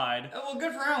slide. Well,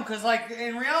 good for him, because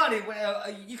in reality,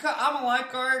 I'm a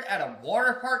lifeguard at a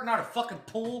water park, not a fucking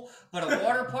pool, but a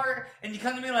water park, and you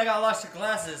come to me like I lost your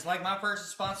glasses. My first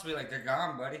response would be like, they're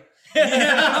gone, buddy.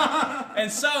 And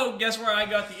so, guess where I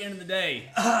go at the end of the day?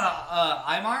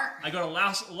 Imart? I go to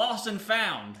Lost and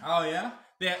Found. Oh, yeah?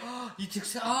 You took.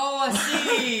 Oh, I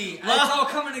see. It's all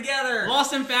coming together.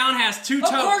 Lost and Found has 2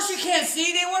 totes. Of course you can't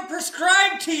see. They weren't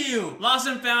prescribed to you. Lost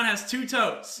and Found has 2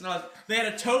 totes. No, they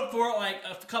had a tote for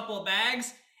a couple of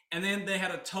bags, and then they had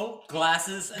a tote.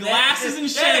 Glasses and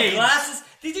shades. Glasses.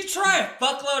 Did you try a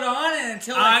fuckload on it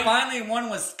until finally one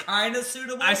was kind of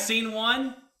suitable? I seen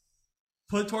one,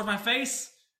 put it towards my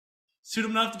face,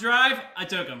 suitable enough to drive. I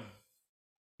took them.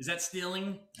 Is that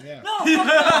stealing? Yeah. No, fuck no.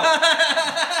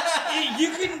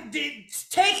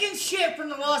 Taking shit from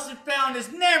the Lost and Found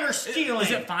is never stealing. Is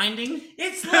it finding?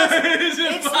 It's less. It is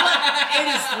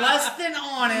less than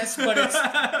honest, but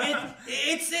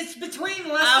it's between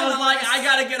less. I was than like, honest. I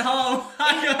gotta get home.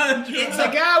 The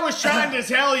guy was trying to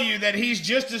tell you that he's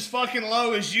just as fucking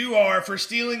low as you are for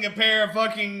stealing a pair of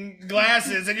fucking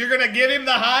glasses, and you're gonna give him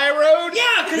the high road?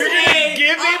 Yeah, because you're gonna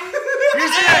give him. You're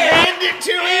gonna hand it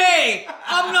to him. Hey,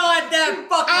 I'm not that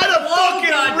fucking. I'd have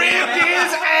fucking ripped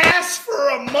his ass. ass for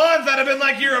a month. I'd have been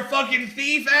like, you're a fucking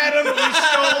thief, Adam. You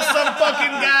stole some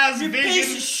fucking guy's you vision.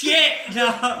 Piece of shit. No.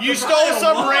 You stole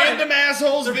some random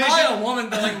asshole's They're vision. probably a woman,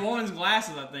 like woman's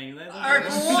glasses, I think.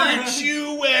 Suit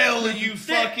you well, you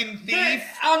fucking thief.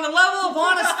 On the level of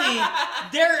honesty,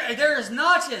 there is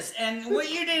notches, and what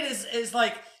you did is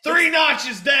like 3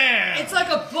 notches down. it's like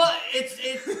a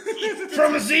it's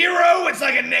From a 0, it's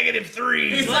like a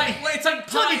 -3. It's like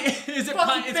punk. Is it punk?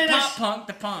 fucking It's finish. pop punk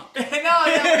to punk. No,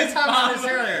 yeah, we were talking about this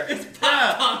earlier. It's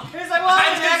pop punk. It's like, well, I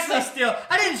didn't actually steal.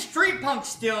 I didn't street punk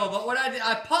steal, but what I did,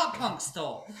 I pop punk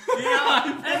stole. You know?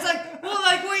 And it's like, well,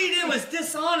 like what you did was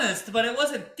dishonest, but it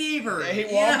wasn't thievery. He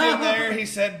you walked know? in there, he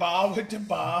said, "Ba with the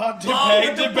ba, to Ball bang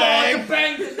with the to ball, bang." to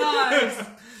bang the knives.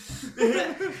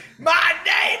 My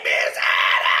name is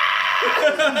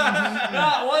Adam.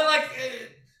 No, well, like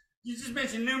you just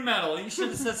mentioned new metal. You should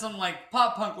have said something like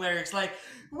pop punk lyrics, like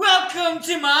 "Welcome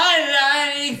to my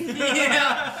life." You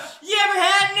know, you ever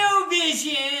had no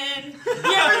vision?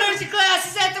 You ever lose your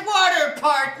glasses at the water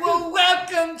park? Well,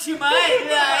 welcome to my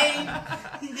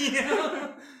life. You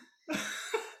know?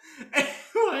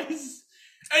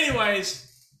 Anyways,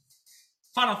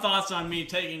 final thoughts on me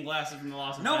taking glasses from the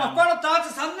Lost and No, my Found. final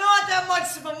thoughts is I'm not that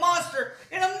much of a monster,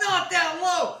 and I'm not that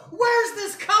low. Where's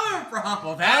this coming from?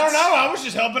 Well, I don't know. I was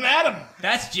just helping Adam.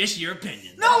 That's just your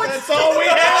opinion. No, That's all we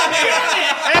have here.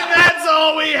 And that's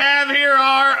all we have here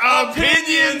are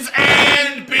opinions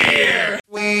and beer.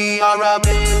 We are a